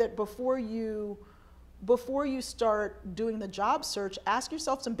would say that before you start doing the job search, ask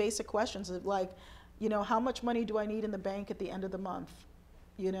yourself some basic questions of, like, you know, how much money do I need in the bank at the end of the month,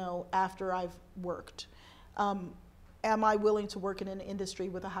 you know, after I've worked? Am I willing to work in an industry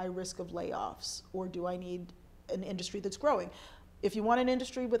with a high risk of layoffs, or do I need an industry that's growing? If you want an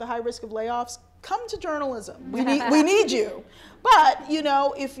industry with a high risk of layoffs, come to journalism. We need you. But, you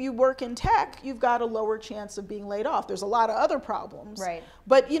know, if you work in tech, you've got a lower chance of being laid off. There's a lot of other problems. Right.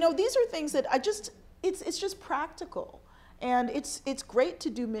 But, you know, these are things that it's just practical. And it's great to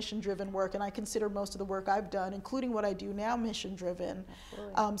do mission-driven work, and I consider most of the work I've done, including what I do now, mission-driven.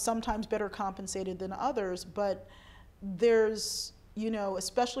 Sometimes better compensated than others, but there's, you know,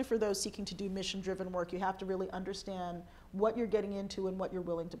 especially for those seeking to do mission-driven work, you have to really understand what you're getting into and what you're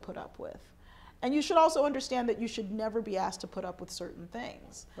willing to put up with. And you should also understand that you should never be asked to put up with certain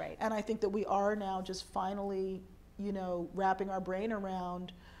things. Right. And I think that we are now just finally, you know, wrapping our brain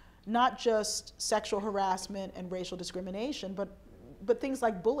around not just sexual harassment and racial discrimination, but things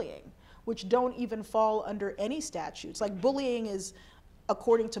like bullying, which don't even fall under any statutes. Like, bullying is,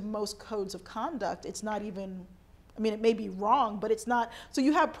 according to most codes of conduct, it's not even, I mean, it may be wrong, but it's not. So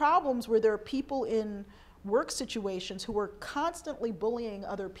you have problems where there are people in work situations who are constantly bullying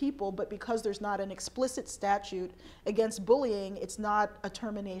other people, but because there's not an explicit statute against bullying, it's not a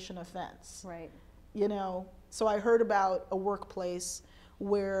termination offense. Right. You know, so I heard about a workplace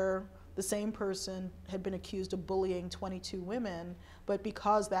where the same person had been accused of bullying 22 women, but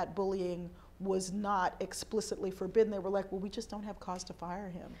because that bullying was not explicitly forbidden, they were like, well, we just don't have cause to fire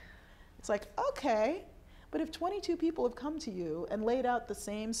him. It's like, okay, but if 22 people have come to you and laid out the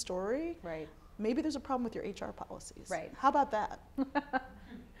same story, Right. maybe there's a problem with your HR policies. Right. How about that?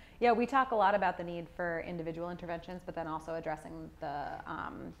 Yeah, we talk a lot about the need for individual interventions, but then also addressing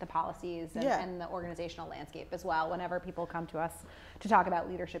the policies and the organizational landscape as well. Whenever people come to us to talk about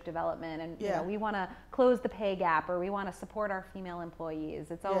leadership development, and you know, we want to close the pay gap, or we want to support our female employees,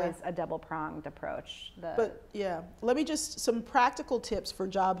 it's always a double-pronged approach. But yeah, let me just, some practical tips for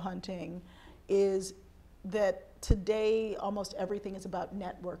job hunting is that today almost everything is about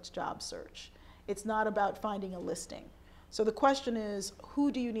networked job search. It's not about finding a listing. So the question is,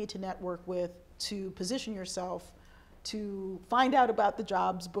 who do you need to network with to position yourself to find out about the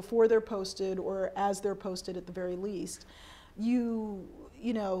jobs before they're posted, or as they're posted at the very least? You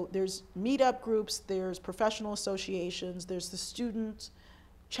know, there's meetup groups, there's professional associations, there's the student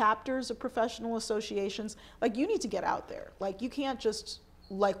chapters of professional associations. Like, you need to get out there. Like, you can't just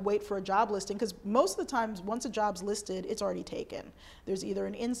like wait for a job listing, because most of the times once a job's listed, it's already taken. There's either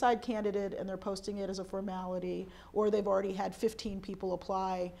an inside candidate and they're posting it as a formality, or they've already had 15 people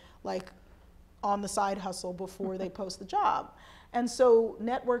apply, like, on the side hustle before they post the job. And so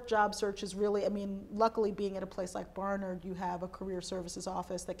network job search is really, I mean, luckily being at a place like Barnard, you have a career services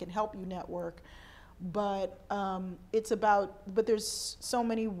office that can help you network, but but there's so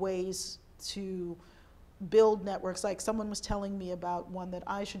many ways to build networks. Like, someone was telling me about one that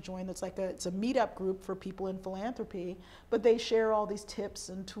I should join that's like it's a meetup group for people in philanthropy, but they share all these tips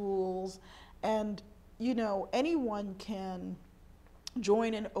and tools, and you know, anyone can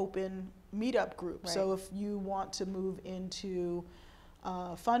join an open meetup group. Right. So if you want to move into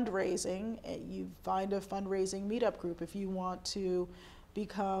fundraising, you find a fundraising meetup group. If you want to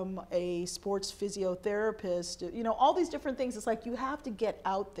become a sports physiotherapist, you know, all these different things. It's like you have to get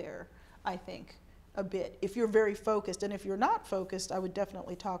out there, I think, a bit, if you're very focused. And if you're not focused, I would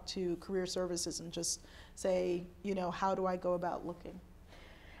definitely talk to career services and just say, you know, how do I go about looking?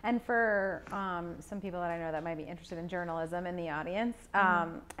 And for some people that I know that might be interested in journalism in the audience,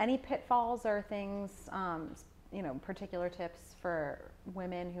 any pitfalls or things, you know, particular tips for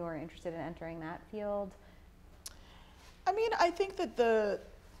women who are interested in entering that field? I mean, I think the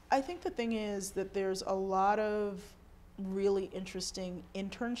thing is that there's a lot of really interesting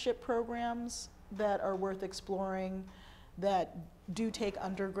internship programs that are worth exploring, that do take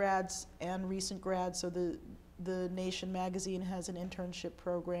undergrads and recent grads. So the Nation magazine has an internship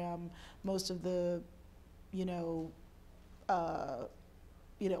program. Most of the you know,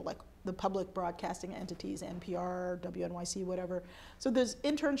 like the public broadcasting entities, NPR, WNYC, whatever. So there's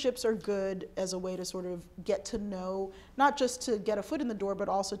internships are good as a way to sort of get to know, not just to get a foot in the door, but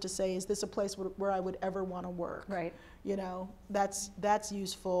also to say, is this a place where I would ever want to work? Right. You know, that's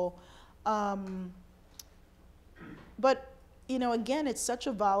useful. But, you know, again, it's such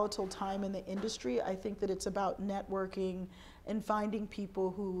a volatile time in the industry. I think that it's about networking and finding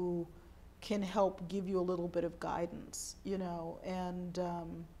people who can help give you a little bit of guidance, you know, and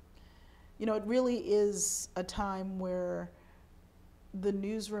you know, it really is a time where the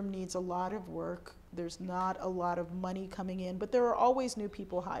newsroom needs a lot of work. There's not a lot of money coming in, but there are always new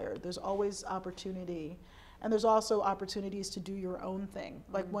people hired. There's always opportunity. And there's also opportunities to do your own thing.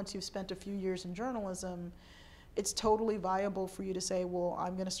 Like once you've spent a few years in journalism, it's totally viable for you to say, well,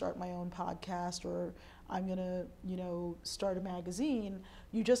 I'm going to start my own podcast, or I'm going to, you know, start a magazine.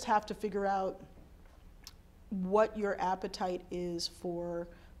 You just have to figure out what your appetite is for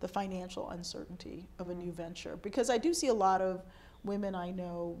the financial uncertainty of a new venture. Because I do see a lot of women I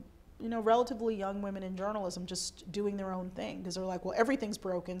know, you know, relatively young women in journalism just doing their own thing, because they're like, well, everything's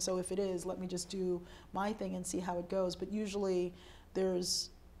broken, so if it is, let me just do my thing and see how it goes. But usually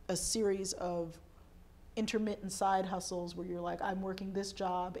there's a series of intermittent side hustles where you're like, I'm working this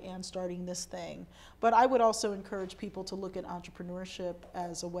job and starting this thing. But I would also encourage people to look at entrepreneurship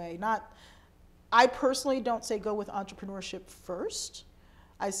as a way. I personally don't say go with entrepreneurship first.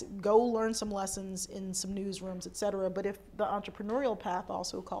 Go learn some lessons in some newsrooms, et cetera. But if the entrepreneurial path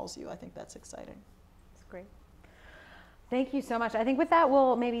also calls you, I think that's exciting. That's great. Thank you so much. I think with that,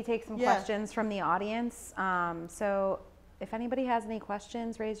 we'll maybe take some questions from the audience. So if anybody has any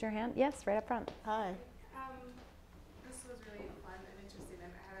questions, raise your hand. Yes, right up front. Hi. This was really fun and interesting,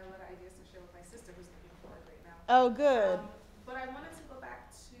 and I had a lot of ideas to share with my sister who's looking for work right now. Oh, good. But I wanted to go back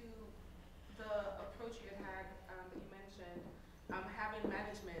to the approach you had that you mentioned, having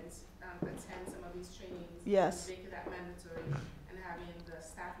management attend some of these trainings, Yes. making that mandatory, and having the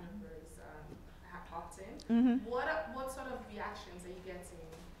staff members opt in. Mm-hmm. What sort of reactions are you getting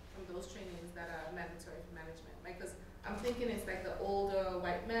from those trainings that are mandatory for management? Like, because I'm thinking it's like the older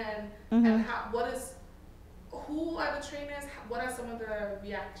white men, and who are the trainers? What are some of the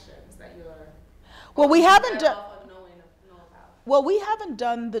reactions that you're? Well, we haven't done. Know about? Well, we haven't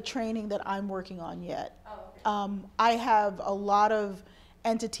done the training that I'm working on yet. Oh, okay. I have a lot of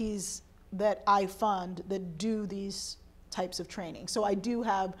entities that I fund that do these types of training. So I do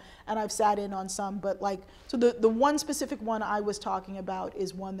have, and I've sat in on some, but like, so the one specific one I was talking about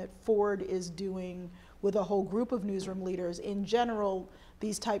is one that Ford is doing with a whole group of newsroom leaders. In general,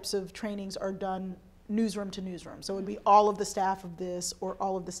 these types of trainings are done newsroom to newsroom. So it would be all of the staff of this or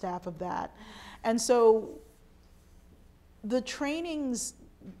all of the staff of that. And so the trainings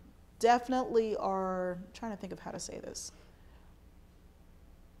definitely are, I'm trying to think of how to say this.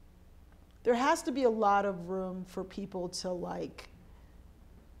 There has to be a lot of room for people to like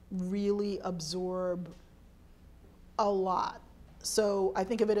really absorb a lot. So I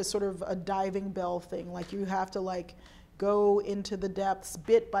think of it as sort of a diving bell thing. Like you have to like go into the depths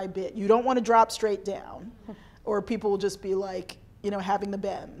bit by bit. You don't want to drop straight down or people will just be like, you know, having the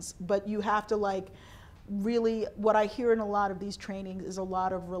bends. But you have to like really, what I hear in a lot of these trainings is a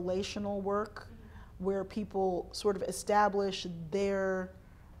lot of relational work where people sort of establish their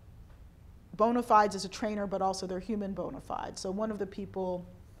bona fides as a trainer, but also their human bona fides. So one of the people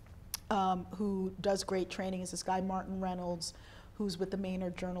who does great training is this guy, Martin Reynolds, who's with the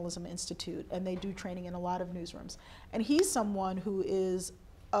Maynard Journalism Institute, and they do training in a lot of newsrooms. And he's someone who is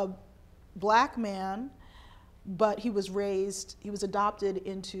a black man, but he was adopted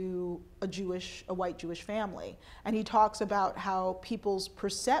into a white Jewish family. And he talks about how people's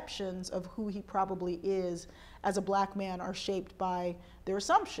perceptions of who he probably is as a black man are shaped by their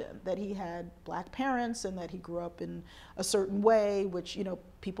assumption that he had black parents and that he grew up in a certain way, which, you know,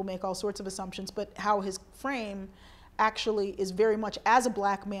 people make all sorts of assumptions, but how his frame actually is very much as a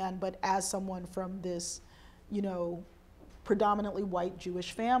black man, but as someone from this, you know, predominantly white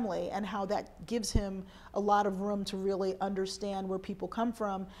Jewish family, and how that gives him a lot of room to really understand where people come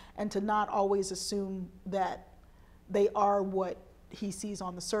from and to not always assume that they are what he sees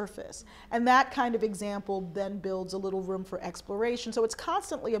on the surface. And that kind of example then builds a little room for exploration. So it's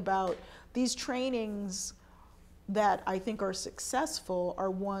constantly about these trainings that I think are successful are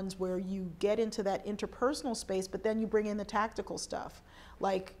ones where you get into that interpersonal space, but then you bring in the tactical stuff.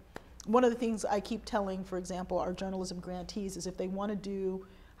 Like, one of the things I keep telling, for example, our journalism grantees is if they want to do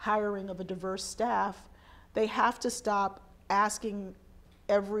hiring of a diverse staff, they have to stop asking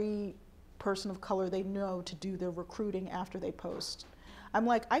every person of color they know to do their recruiting after they post. I'm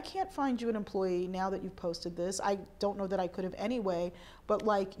like, I can't find you an employee now that you've posted this. I don't know that I could have anyway, but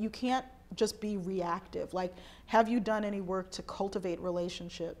like, you can't just be reactive. Like, have you done any work to cultivate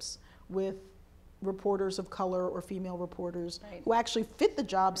relationships with reporters of color or female reporters who actually fit the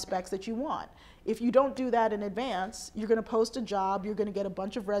job specs that you want? If you don't do that in advance, you're going to post a job, you're going to get a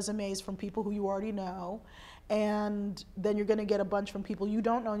bunch of resumes from people who you already know, and then you're going to get a bunch from people you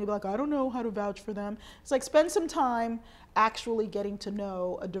don't know, and you'll be like, I don't know how to vouch for them. It's like, spend some time actually getting to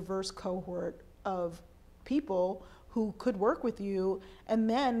know a diverse cohort of people who could work with you, and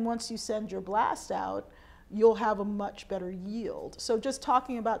then once you send your blast out, you'll have a much better yield. So just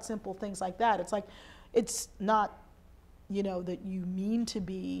talking about simple things like that, it's like, it's not, you know, that you mean to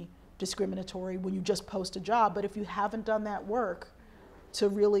be discriminatory when you just post a job, but if you haven't done that work to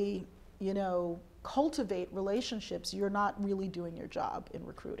really, you know, cultivate relationships, you're not really doing your job in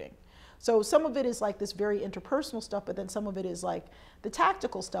recruiting. So some of it is like this very interpersonal stuff, but then some of it is like the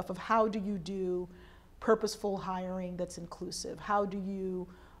tactical stuff of how do you do purposeful hiring that's inclusive? How do you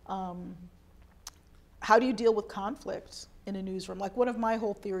deal with conflict in a newsroom? Like, one of my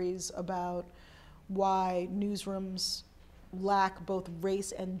whole theories about why newsrooms lack both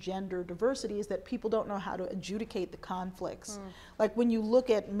race and gender diversity is that people don't know how to adjudicate the conflicts. Like, when you look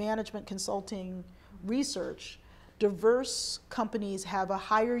at management consulting research, diverse companies have a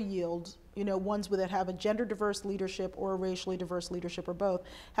higher yield, you know, ones that have a gender diverse leadership or a racially diverse leadership or both,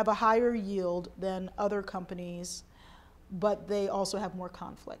 have a higher yield than other companies, but they also have more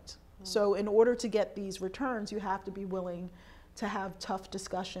conflict. So in order to get these returns, you have to be willing to have tough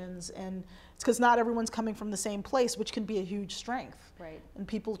discussions, and it's because not everyone's coming from the same place, which can be a huge strength. Right. And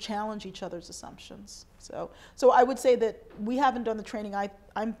people challenge each other's assumptions. So I would say that we haven't done the training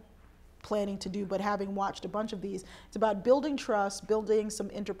I'm planning to do, but having watched a bunch of these, it's about building trust, building some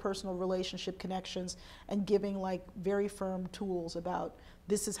interpersonal relationship connections, and giving like very firm tools about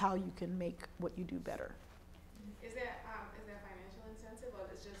this is how you can make what you do better. Is there financial incentive, or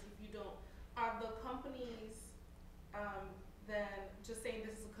it's just if you don't, are the companies then just saying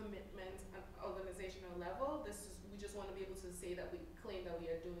this is a commitment at organizational level, we just want to be able to say that we claim that we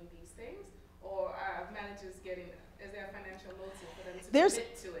are doing these things, or are managers is there a financial motive for them to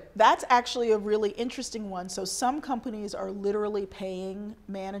commit to it? That's actually a really interesting one. So some companies are literally paying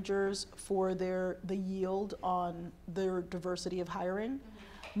managers for the yield on their diversity of hiring.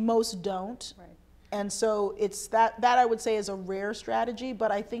 Most don't. Right. And so it's that I would say is a rare strategy,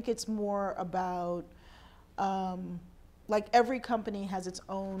 but I think it's more about like, every company has its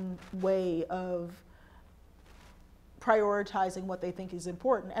own way of prioritizing what they think is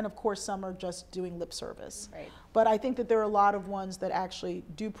important. And of course, some are just doing lip service. Right. But I think that there are a lot of ones that actually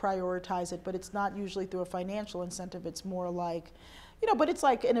do prioritize it, but it's not usually through a financial incentive. It's more like, you know, but it's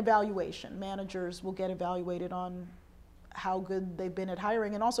like an evaluation. Managers will get evaluated on how good they've been at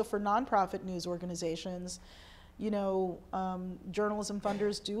hiring. And also for nonprofit news organizations, you know, journalism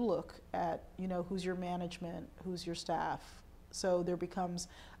funders do look at, you know, who's your management, who's your staff. So there becomes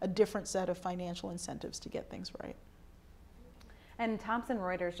a different set of financial incentives to get things right. And Thomson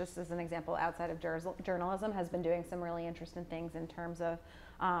Reuters, just as an example, outside of journalism, has been doing some really interesting things in terms of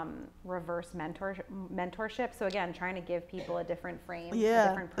reverse mentorship. So again, trying to give people a different frame, a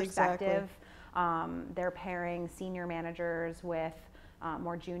different perspective. Exactly. They're pairing senior managers with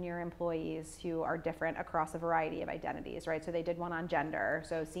more junior employees who are different across a variety of identities, right? So they did one on gender,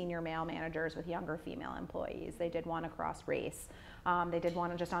 so senior male managers with younger female employees. They did one across race. They did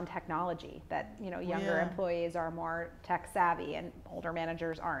one just on technology, that, you know, younger employees are more tech savvy and older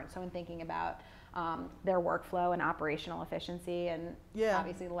managers aren't. So in thinking about their workflow and operational efficiency, and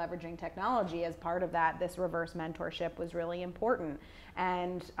obviously leveraging technology as part of that, this reverse mentorship was really important.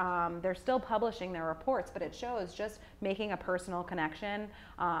 And they're still publishing their reports, but it shows just making a personal connection.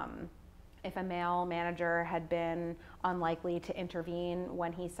 If a male manager had been unlikely to intervene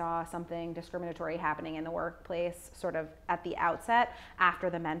when he saw something discriminatory happening in the workplace sort of at the outset, after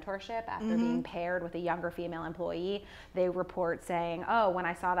the mentorship, after being paired with a younger female employee, they report saying, oh, when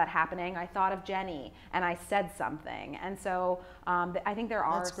I saw that happening, I thought of Jenny and I said something. And so I think there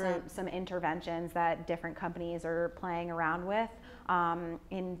are some interventions that different companies are playing around with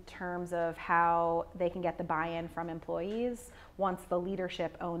in terms of how they can get the buy-in from employees once the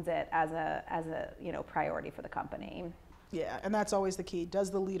leadership owns it as a you know, priority for the company. Yeah, and that's always the key.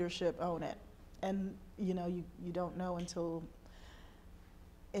 Does the leadership own it? And you know, you don't know until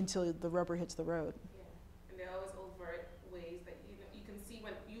the rubber hits the road. Yeah, and there are always overt ways that you can see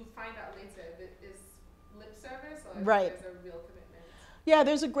when you find out later if it is lip service or if there's a real commitment. Yeah,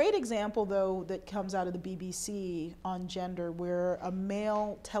 there's a great example though that comes out of the BBC on gender, where a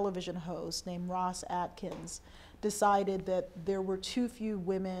male television host named Ross Atkins decided that there were too few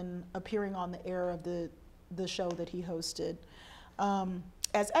women appearing on the air of the show that he hosted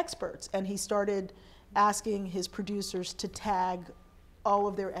as experts. And he started asking his producers to tag all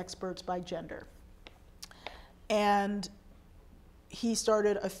of their experts by gender. And he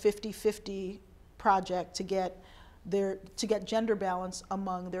started a 50-50 project to get gender balance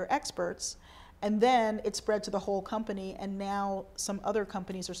among their experts. And then it spread to the whole company, and now some other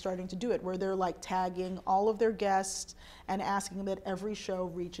companies are starting to do it, where they're like tagging all of their guests and asking that every show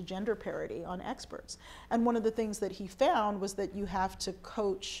reach a gender parity on experts. And one of the things that he found was that you have to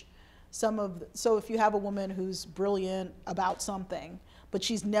coach so if you have a woman who's brilliant about something, but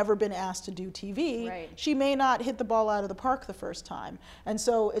she's never been asked to do TV, Right. she may not hit the ball out of the park the first time. And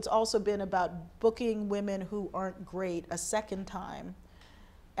so it's also been about booking women who aren't great a second time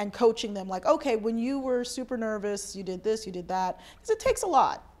and coaching them, like, okay, when you were super nervous, you did this, you did that. Because it takes a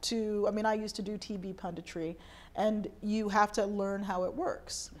lot to, I mean, I used to do TV punditry, and you have to learn how it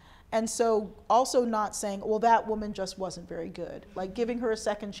works. And so also not saying, well, that woman just wasn't very good, like giving her a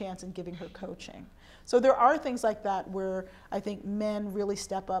second chance and giving her coaching. So there are things like that where I think men really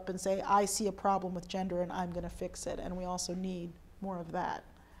step up and say, I see a problem with gender and I'm going to fix it. And we also need more of that.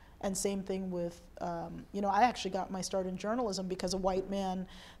 And same thing with, you know, I actually got my start in journalism because a white man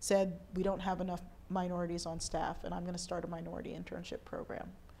said, we don't have enough minorities on staff, and I'm going to start a minority internship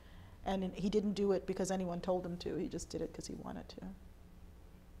program. And he didn't do it because anyone told him to. He just did it because he wanted to.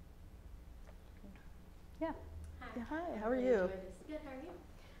 Yeah. Hi. Yeah, hi, how I are really you? enjoyed this. Good, how are you?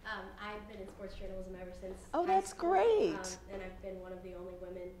 I've been in sports journalism ever since Oh, high that's school, great. And I've been one of the only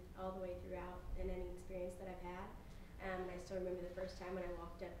women all the way throughout in any experience that I've had. And I still remember the first time when I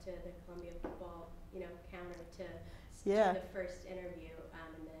walked up to the Columbia football, you know, counter to Yeah. do the first interview, and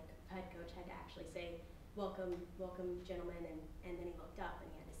the head coach had to actually say, welcome, gentlemen, and then he looked up and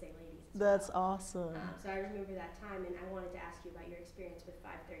he had to say ladies as That's well. awesome. So I remember that time, and I wanted to ask you about your experience with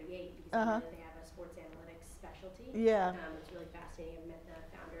 538 because I know that they have a sports analytics specialty. Yeah. It's really fascinating. I met the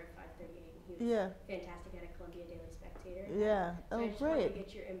founder of 538, and he was Yeah. fantastic at a Columbia Daily Spectator. Yeah. So Oh, I just wanted to great.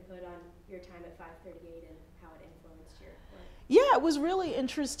 get your input on your time at 538 and how it influenced your work. Yeah, it was really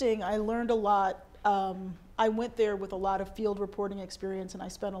interesting. I learned a lot. I went there with a lot of field reporting experience, and I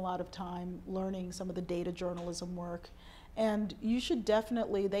spent a lot of time learning some of the data journalism work. And you should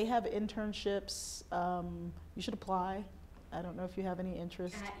definitely, they have internships. You should apply. I don't know if you have any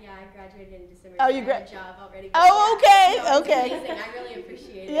interest. Yeah, I graduated in December. Oh, so you I have a job already. but Oh, yeah, okay, no, it's okay. amazing. I really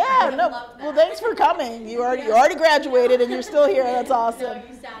appreciate it. Yeah, I no. love that. Well, thanks for coming. You already graduated, and you're still here. That's awesome. No,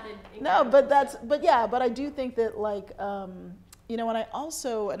 you sounded No, incredible. but I do think that, like, you know, and I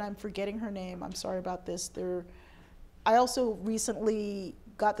also, and I'm forgetting her name, I'm sorry about this, I also recently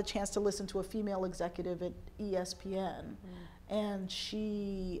got the chance to listen to a female executive at ESPN, and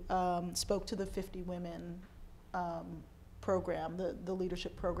she spoke to the 50 Women program, the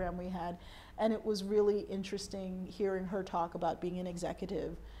leadership program we had, and it was really interesting hearing her talk about being an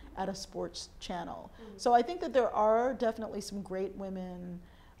executive at a sports channel. So I think that there are definitely some great women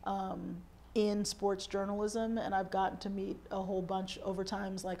in sports journalism, and I've gotten to meet a whole bunch over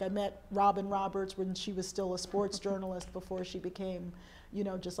times. Like I met Robin Roberts when she was still a sports journalist before she became, you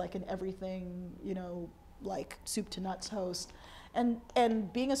know, just like an everything, you know, like soup to nuts host.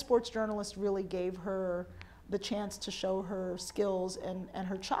 And being a sports journalist really gave her the chance to show her skills and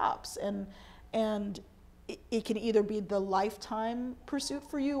her chops. And it can either be the lifetime pursuit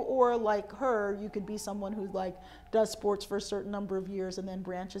for you, or like her, you could be someone who like does sports for a certain number of years and then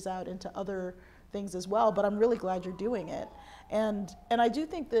branches out into other things as well. But I'm really glad you're doing it. And I do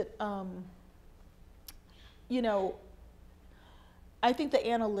think that, you know, I think the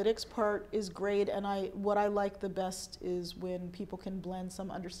analytics part is great, and what I like the best is when people can blend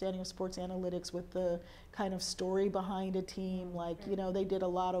some understanding of sports analytics with the kind of story behind a team. Like, you know, they did a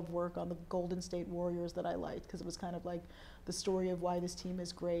lot of work on the Golden State Warriors that I liked, because it was kind of like the story of why this team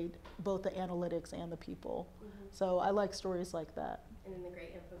is great, both the analytics and the people. So I like stories like that. And then the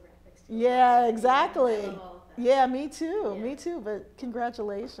great infographics. too. Yeah, exactly. I love all of that. Yeah, me too, Yeah. me too, but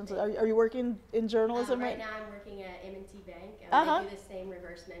congratulations. Are you working in journalism Right now I'm working at M&T Bank. Uh-huh. They do the same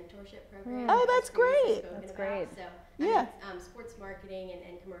reverse mentorship program. Oh, that that's I've previously great. spoken That's about. great. So Yeah. I mean, sports marketing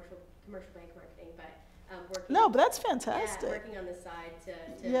and commercial bank marketing, but working. No, but that's Yeah, fantastic. working on the side to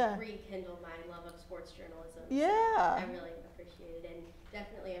Yeah. rekindle my love of sports journalism. So Yeah. I really appreciate it, and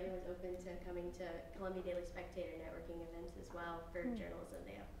definitely everyone's open to coming to Columbia Daily Spectator networking events as well for journalism.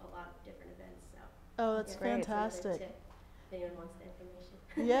 They have a lot of different events, so. Oh, that's yeah, that's another fantastic. tip if anyone wants the information.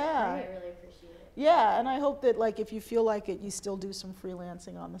 Yeah. I really appreciate it. Yeah, and I hope that, like, if you feel like it, you still do some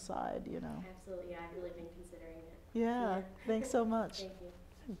freelancing on the side, you know. Absolutely, yeah, I've really been considering it. Yeah, thanks so much. Thank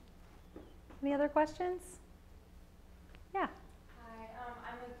you. Any other questions? Yeah. Hi,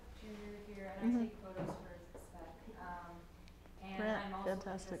 I'm a junior here, and I take photos for spec. And I'm also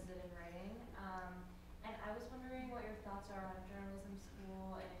Fantastic. interested in writing. And I was wondering what your thoughts are on journalism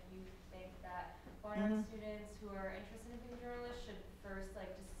school, and if you think that Barnard students who are interested in being journalists should first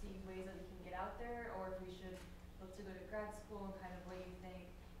like just see ways that we can get out there, or if we should look to go to grad school, and kind of what you think.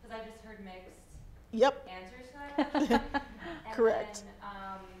 Because I just heard mixed answers to that question. And Correct. Then,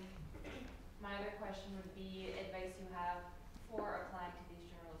 my other question would be advice you have for applying to these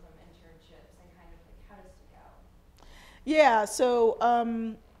journalism internships and kind of like how to stick out. Yeah, so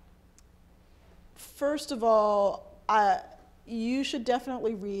first of all, you should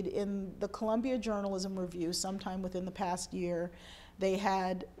definitely read in the Columbia Journalism Review sometime within the past year. They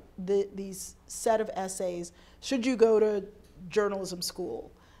had these set of essays, should you go to journalism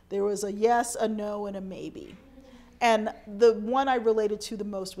school? There was a yes, a no, and a maybe. And the one I related to the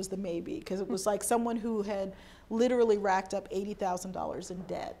most was the maybe, because it was like someone who had literally racked up $80,000 in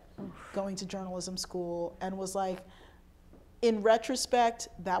debt going to journalism school and was like, in retrospect,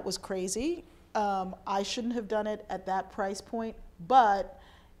 that was crazy. I shouldn't have done it at that price point, but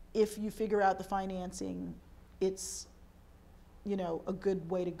if you figure out the financing, it's, you know, a good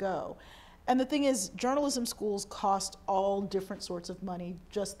way to go. And the thing is, journalism schools cost all different sorts of money,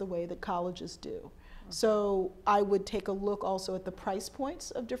 just the way that colleges do. So I would take a look also at the price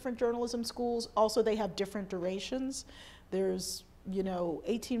points of different journalism schools. Also, they have different durations. There's, you know,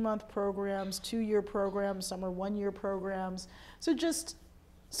 18-month programs, 2-year programs, some are 1-year programs.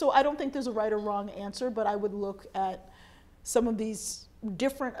 So I don't think there's a right or wrong answer, but I would look at some of these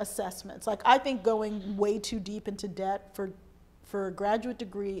different assessments. Like, I think going way too deep into debt for a graduate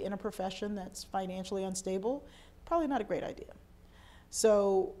degree in a profession that's financially unstable, probably not a great idea.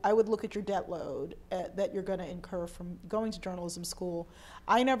 So I would look at your debt load that you're going to incur from going to journalism school.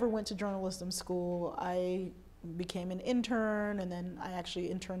 I never went to journalism school. I became an intern, and then I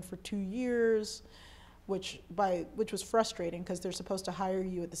actually interned for 2 years, which was frustrating because they're supposed to hire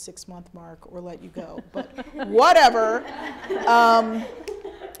you at the 6-month mark or let you go. But whatever.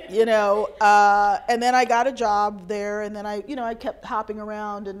 You know, and then I got a job there, and then I kept hopping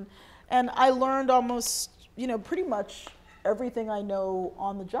around, and I learned almost, you know, pretty much everything I know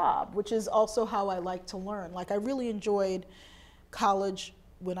on the job, which is also how I like to learn. Like, I really enjoyed college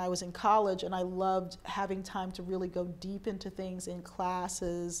when I was in college, and I loved having time to really go deep into things in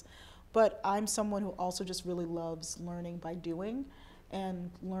classes, but I'm someone who also just really loves learning by doing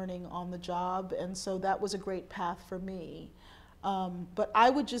and learning on the job, and so that was a great path for me. But I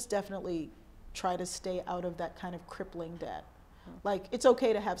would just definitely try to stay out of that kind of crippling debt. Like, it's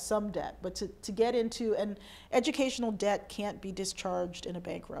okay to have some debt, but to get into, and educational debt can't be discharged in a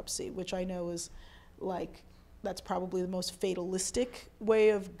bankruptcy, which I know is like, that's probably the most fatalistic way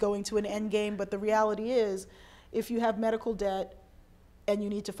of going to an end game, but the reality is, if you have medical debt and you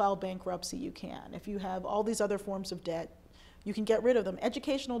need to file bankruptcy, you can. If you have all these other forms of debt, you can get rid of them.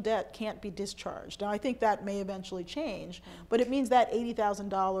 Educational debt can't be discharged. Now, I think that may eventually change, but it means that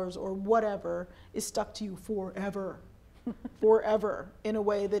 $80,000 or whatever is stuck to you forever. Forever, in a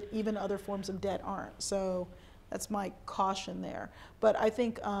way that even other forms of debt aren't. So that's my caution there. But I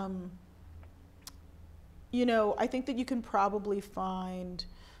think, you know, I think that you can probably find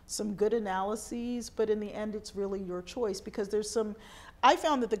some good analyses, but in the end, it's really your choice, because I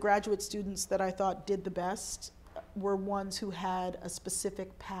found that the graduate students that I thought did the best were ones who had a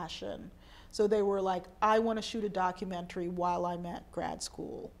specific passion. So they were like, I want to shoot a documentary while I'm at grad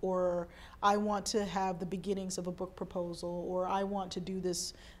school, or I want to have the beginnings of a book proposal, or I want to do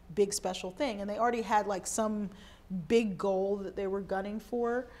this big special thing. And they already had like some big goal that they were gunning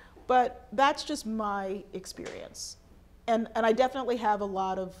for, but that's just my experience. And I definitely have a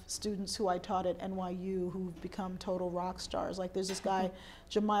lot of students who I taught at NYU who've become total rock stars. Like, there's this guy,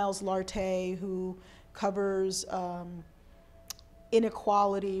 Jamiles Lartey, who covers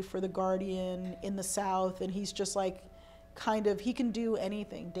inequality for The Guardian in the South, and he's just like, he can do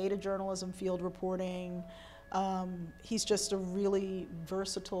anything, data journalism, field reporting. He's just a really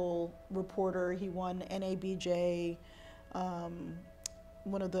versatile reporter. He won NABJ,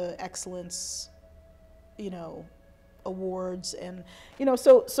 one of the excellence, you know, awards, and, you know,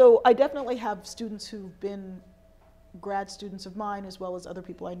 so I definitely have students who've been grad students of mine, as well as other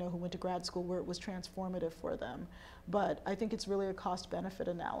people I know who went to grad school where it was transformative for them. But I think it's really a cost-benefit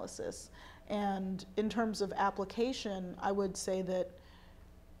analysis. And in terms of application, I would say that,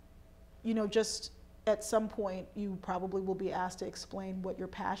 you know, just at some point, you probably will be asked to explain what your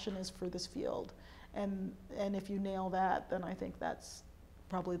passion is for this field. And if you nail that, then I think that's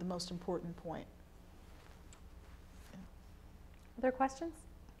probably the most important point. Other questions?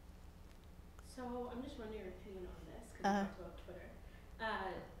 So I'm just wondering your opinion on this, and talked about Twitter.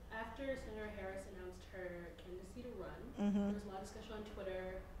 After Senator Harris announced her candidacy to run, there was a lot of discussion on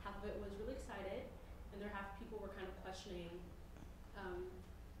Twitter. Half of it was really excited, and half people were kind of questioning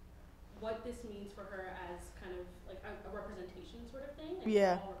what this means for her as kind of like a representation sort of thing.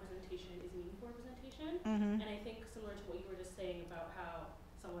 And all representation is meaningful representation. And I think similar to what you were just saying about how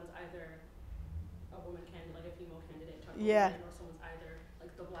someone's either a woman candidate, like a female candidate, or someone's either like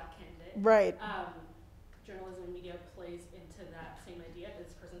the black candidate. Right. Journalism and media plays into that same idea that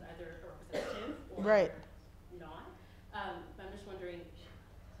this person's either a representative or not. But I'm just wondering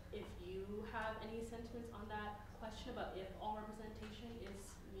if you have any sentiments on that question about if all representation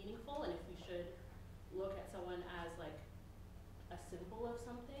is meaningful and if we should look at someone as like a symbol of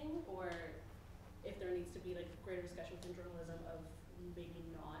something, or if there needs to be like greater discussion within journalism of maybe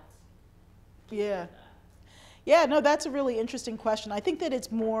not. Yeah, no, that's a really interesting question. I think that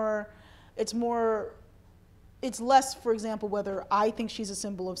it's less, for example, whether I think she's a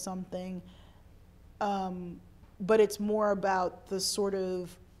symbol of something, but it's more about the sort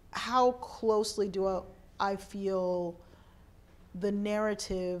of how closely do I feel the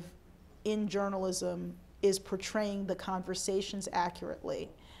narrative in journalism is portraying the conversations accurately.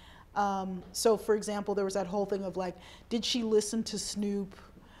 So, for example, there was that whole thing of like, did she listen to Snoop?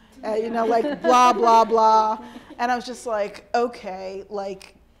 Like blah, blah, blah. And I was just like, okay,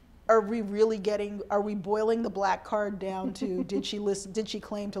 like, are we boiling the black card down to, did she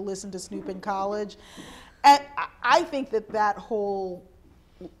claim to listen to Snoop in college? And I think that whole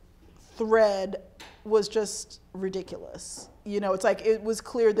thread was just ridiculous. It's like it was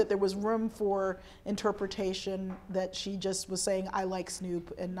clear that there was room for interpretation, that she just was saying, I like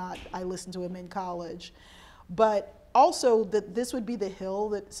Snoop, and not, I listened to him in college. But also that this would be the hill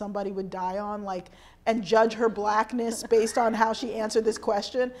that somebody would die on, like, and judge her blackness based on how she answered this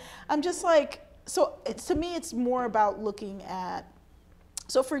question. I'm just like, so to me, it's more about looking at,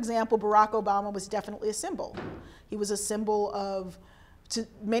 so for example, Barack Obama was definitely a symbol. He was a symbol of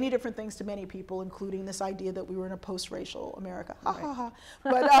many different things to many people, including this idea that we were in a post-racial America. Ha ha ha.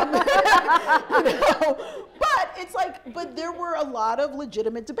 But it's like, but there were a lot of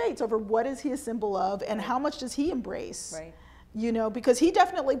legitimate debates over what is he a symbol of and how much does he embrace. Right. Because he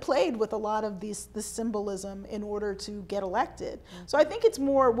definitely played with a lot of this symbolism in order to get elected. So I think it's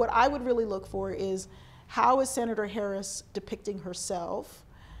more, what I would really look for is, how is Senator Harris depicting herself?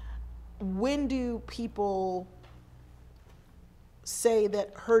 When do people say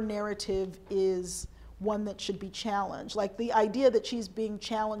that her narrative is one that should be challenged? Like the idea that she's being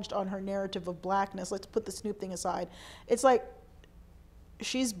challenged on her narrative of blackness, let's put the Snoop thing aside. It's like,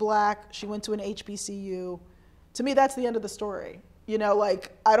 she's black, she went to an HBCU. To me, that's the end of the story.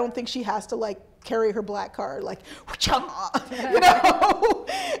 Like, I don't think she has to like carry her black card, like,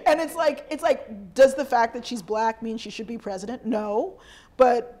 And it's like, does the fact that she's black mean she should be president? No.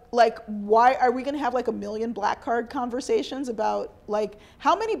 But like, why are we gonna have like 1 million black card conversations about like,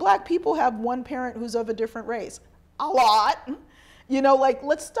 how many black people have one parent who's of a different race? A lot. Like,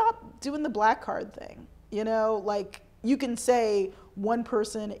 let's stop doing the black card thing. Like, you can say one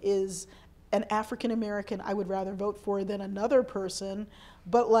person is an African American I would rather vote for than another person,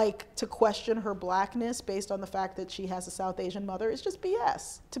 but like, to question her blackness based on the fact that she has a South Asian mother is just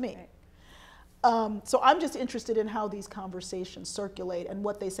BS to me. Right. So I'm just interested in how these conversations circulate and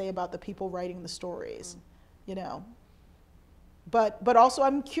what they say about the people writing the stories, But also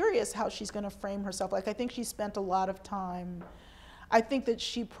I'm curious how she's gonna frame herself. Like, I think she spent a lot of time, I think that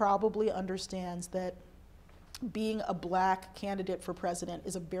she probably understands that being a black candidate for president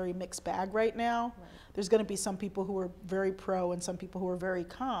is a very mixed bag right now. Right. There's going to be some people who are very pro and some people who are very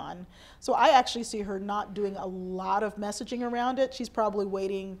con. So I actually see her not doing a lot of messaging around it. She's probably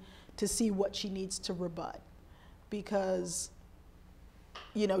waiting to see what she needs to rebut. Because,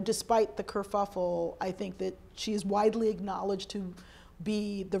 despite the kerfuffle, I think that she is widely acknowledged to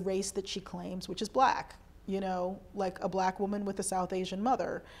be the race that she claims, which is black. Like a black woman with a South Asian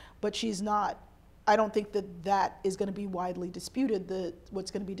mother. But she's not. I don't think that is going to be widely disputed. What's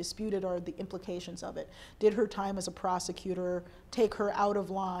going to be disputed are the implications of it. Did her time as a prosecutor take her out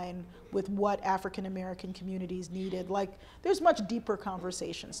of line with what African American communities needed? Like, there's much deeper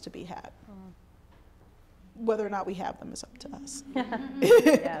conversations to be had. Whether or not we have them is up to us.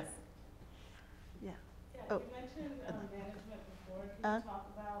 Yes. Yeah. You mentioned management before. Can you talk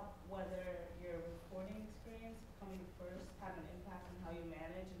about whether your reporting experience coming first had an impact on how you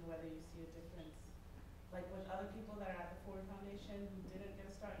manage, and whether you see a difference, like with other people that are at the Ford Foundation who didn't get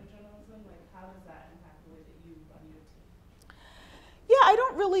a start in journalism? Like, how does that impact the way that you run your team? Yeah,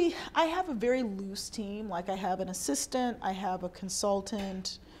 I have a very loose team. Like, I have an assistant, I have a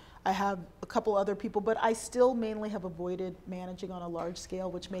consultant, I have a couple other people, but I still mainly have avoided managing on a large scale,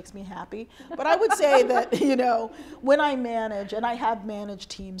 which makes me happy. But I would say that, you know, when I manage, and I have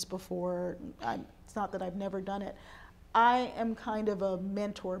managed teams before, it's not that I've never done it, I am kind of a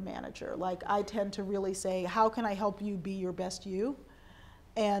mentor manager. Like, I tend to really say, how can I help you be your best you?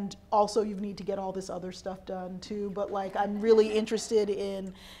 And also you need to get all this other stuff done too, but like I'm really interested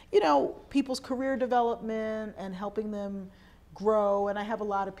in, you know, people's career development and helping them grow, and I have a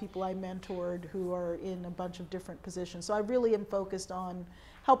lot of people I mentored who are in a bunch of different positions. So I really am focused on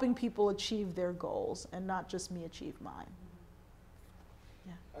helping people achieve their goals and not just me achieve mine.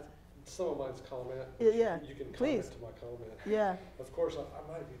 Yeah. Some of mine's comment. Yeah, you can please. comment to my comment. Yeah. Of course,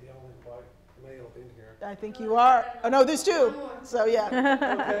 I might be the only white male in here. I think you are. Oh no, there's two. So yeah.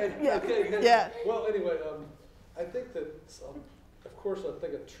 Okay. Yeah. Okay. Good. Yeah. Well, anyway, I think that, of course, I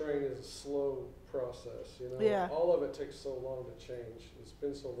think a training is a slow process. You know. Yeah. All of it takes so long to change. It's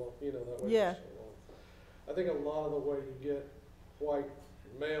been so long. You know that way Yeah. for so long. I think a lot of the way you get white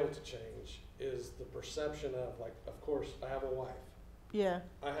male to change is the perception of, like, of course, I have a wife. Yeah.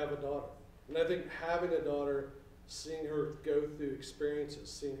 I have a daughter. And I think having a daughter, seeing her go through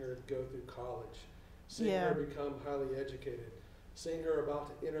experiences, seeing her go through college, seeing Yeah. her become highly educated, seeing her about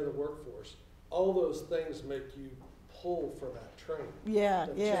to enter the workforce, all those things make you pull for that train Yeah.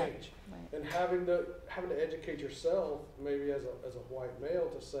 of Yeah. change. Right. And having to educate yourself, maybe as a white male,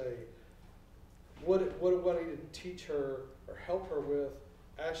 to say, what I need to teach her or help her with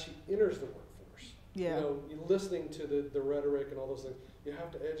as she enters the workforce. Yeah. You know, you listening to the rhetoric and all those things, you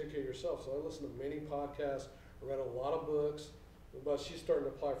have to educate yourself. So I listen to many podcasts, I read a lot of books, but she's starting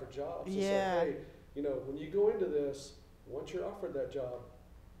to apply for jobs. So Yeah. say, hey, you know, when you go into this, once you're offered that job,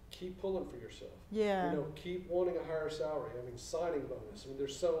 keep pulling for yourself. Yeah. You know, keep wanting a higher salary. I mean, signing bonus. I mean,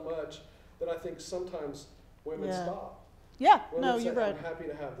 there's so much that I think sometimes women Yeah. stop. Yeah. Women No, say, you're right. I'm happy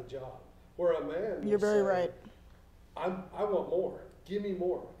to have the job. Where a man will You're very say, right. I want more. Give me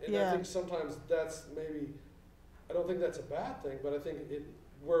more. And Yeah. I think sometimes that's maybe, I don't think that's a bad thing, but I think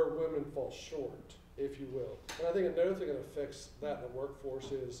where women fall short, if you will. And I think another thing that affects that in the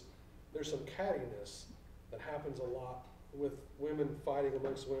workforce is there's some cattiness that happens a lot with women fighting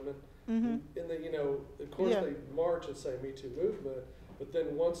amongst women. Mm-hmm. In the, you know, of course Yeah. they march and say Me Too movement, but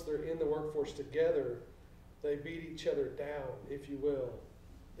then once they're in the workforce together, they beat each other down, if you will.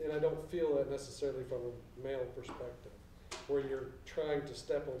 And I don't feel that necessarily from a male perspective, where you're trying to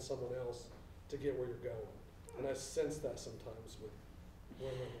step on someone else to get where you're going. And I sense that sometimes with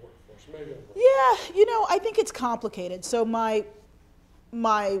women in the workforce. Maybe I'm wrong. Yeah, you know, I think it's complicated. So my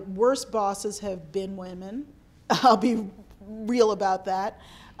worst bosses have been women. I'll be real about that.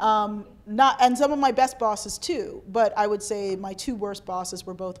 And some of my best bosses too, but I would say my two worst bosses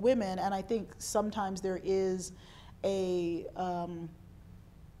were both women, and I think sometimes there is a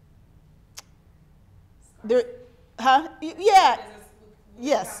there, huh? Yeah.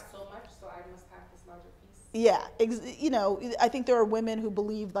 Yes. So much, so I must have this larger piece. Yeah, you know, I think there are women who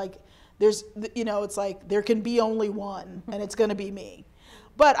believe like there's, you know, it's like there can be only one and it's going to be me.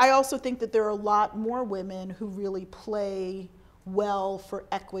 But I also think that there are a lot more women who really play well for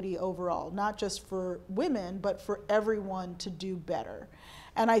equity overall, not just for women, but for everyone to do better.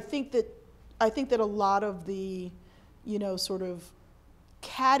 And I think that a lot of the, you know, sort of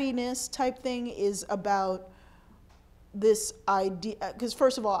cattiness type thing is about this idea, because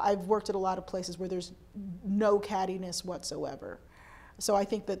first of all, I've worked at a lot of places where there's no cattiness whatsoever. So I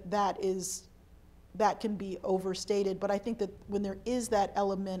think that can be overstated, but I think that when there is that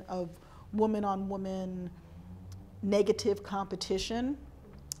element of woman on woman negative competition,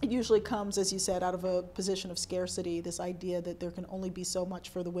 it usually comes, as you said, out of a position of scarcity, this idea that there can only be so much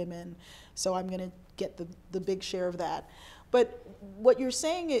for the women, so I'm going to get the big share of that. But what you're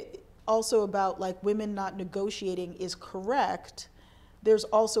saying also about like women not negotiating is correct. There's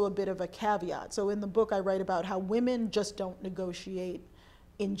also a bit of a caveat. So in the book I write about how women just don't negotiate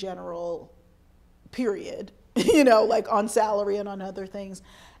in general, period, you know, like on salary and on other things.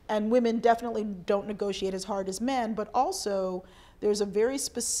 And women definitely don't negotiate as hard as men, but also there's a very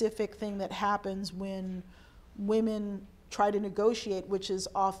specific thing that happens when women try to negotiate, which is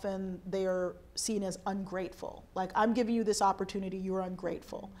often they're seen as ungrateful. Like, I'm giving you this opportunity, you're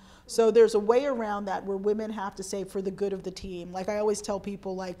ungrateful. So there's a way around that where women have to say for the good of the team. Like I always tell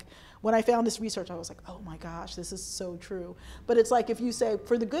people, like when I found this research, I was like, oh my gosh, this is so true. But it's like if you say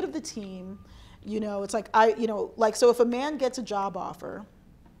for the good of the team, you know, it's like so if a man gets a job offer,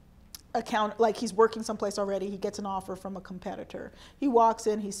 like he's working someplace already, he gets an offer from a competitor. He walks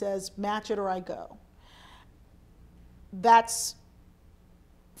in, he says, match it or I go. That's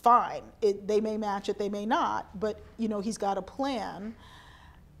fine. They may match it, they may not, but you know, he's got a plan.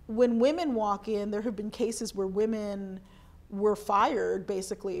 when women walk in, there have been cases where women were fired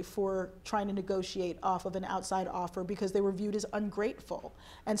basically for trying to negotiate off of an outside offer because they were viewed as ungrateful.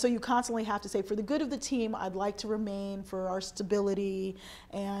 And so you constantly have to say, for the good of the team, I'd like to remain for our stability,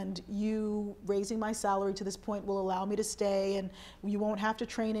 and you raising my salary to this point will allow me to stay, and you won't have to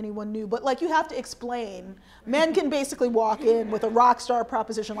train anyone new. But like, you have to explain. Men can basically walk in with a rock star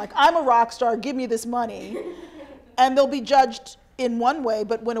proposition like, I'm a rock star, give me this money, and they'll be judged in one way.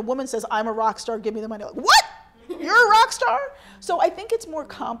 But when a woman says, I'm a rock star, give me the money, like, what? You're a rock star? So I think it's more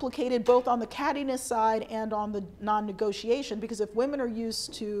complicated both on the cattiness side and on the non-negotiation, because if women are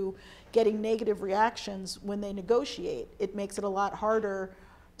used to getting negative reactions when they negotiate, it makes it a lot harder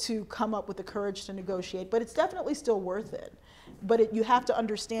to come up with the courage to negotiate. But it's definitely still worth it. But you have to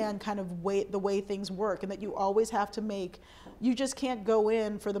understand kind of the way things work, and that you always have to you just can't go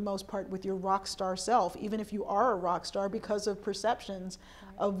in for the most part with your rock star self, even if you are a rock star, because of perceptions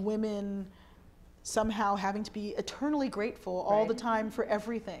of women somehow having to be eternally grateful all the time for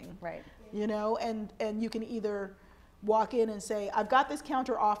everything. Right. You know, and you can either walk in and say, I've got this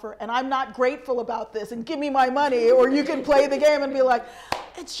counter offer and I'm not grateful about this and give me my money, or you can play the game and be like,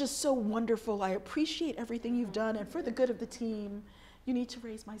 it's just so wonderful, I appreciate everything you've done, and for the good of the team, you need to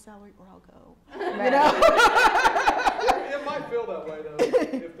raise my salary or I'll go. Right. You know? It might feel that way though,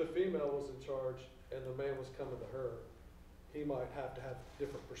 if the female was in charge and the man was coming to her. He might have to have a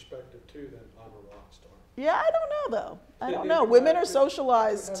different perspective too than I'm a rock star. Yeah, I don't know though. I don't know. Women are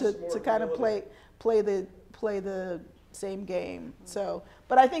socialized to kind of play the same game. So,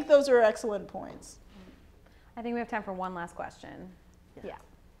 but I think those are excellent points. I think we have time for one last question. Yeah.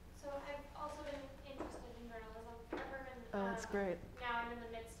 So I've also been interested in journalism forever, and That's great. now I'm in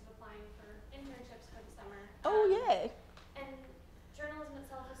the midst of applying for internships for the summer. Oh, yay. And journalism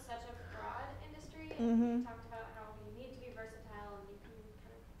itself is such a broad industry. Mm-hmm. We talked about how you need to be versatile and you can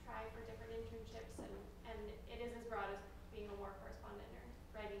kind of try for different internships, and it is as broad as being a war correspondent or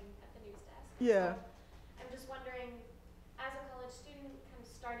writing at the news desk. Yeah. So I'm just wondering, as a college student kind of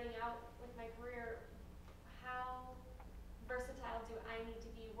starting out with my career, how versatile do I need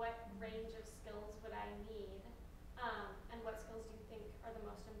to be? What range of skills would I need? And what skills do you think are the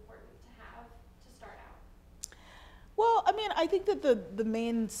most important to have to start out? Well, I mean, I think that the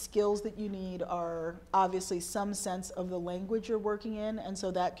main skills that you need are obviously some sense of the language you're working in, and so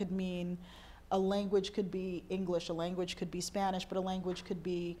that could mean a language could be English, a language could be Spanish, but a language could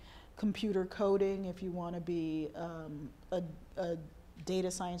be computer coding if you want to be a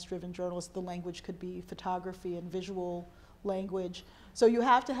data science-driven journalist. The language could be photography and visual language. So you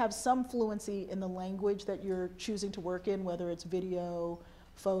have to have some fluency in the language that you're choosing to work in, whether it's video,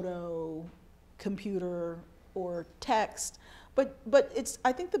 photo, computer, or text. But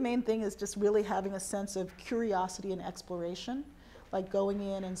I think the main thing is just really having a sense of curiosity and exploration, like going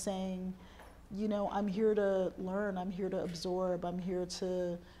in and saying, you know, I'm here to learn, I'm here to absorb, I'm here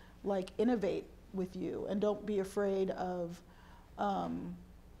to like innovate with you, and don't be afraid of,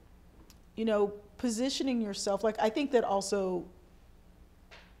 you know, positioning yourself. Like, I think that also,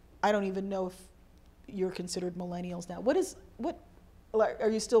 I don't even know if you're considered millennials now. Are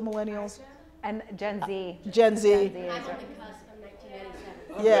you still millennials? And Gen Z. Gen Z. Gen Z is I'm on right. the cusp of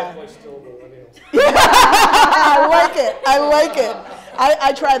 1997. I'm Yeah. definitely still millennial. I like it. I like it.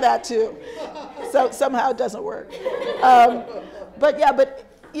 I try that too. So somehow it doesn't work. But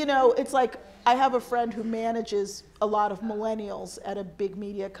you know, it's like, I have a friend who manages a lot of millennials at a big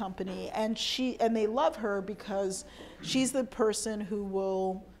media company, and they love her because she's the person who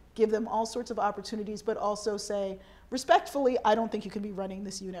will give them all sorts of opportunities, but also say, respectfully, I don't think you can be running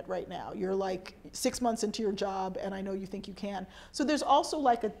this unit right now. You're like 6 months into your job, and I know you think you can. So there's also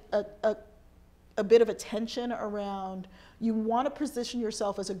like a bit of a tension around, you want to position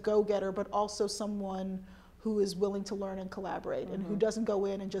yourself as a go-getter, but also someone who is willing to learn and collaborate, and who doesn't go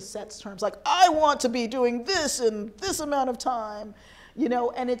in and just sets terms like, I want to be doing this in this amount of time, you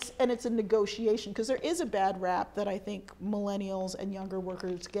know, and it's a negotiation, because there is a bad rap that I think millennials and younger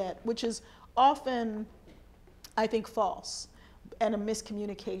workers get, which is often, I think, false and a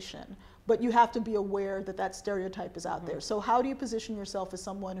miscommunication. But you have to be aware that that stereotype is out there. So how do you position yourself as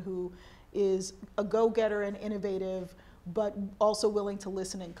someone who is a go-getter and innovative, but also willing to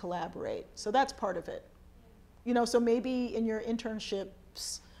listen and collaborate? So that's part of it. You know, so maybe in your internship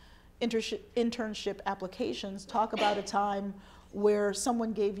applications, talk about a time where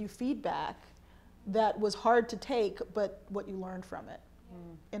someone gave you feedback that was hard to take, but what you learned from it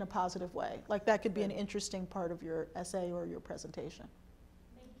in a positive way. Like, that could be an interesting part of your essay or your presentation.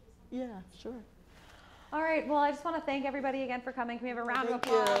 Thank you. Yeah, sure. All right, well, I just want to thank everybody again for coming. Can we have a round of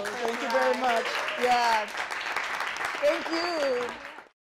applause? Thank you very much. Yeah. Thank you.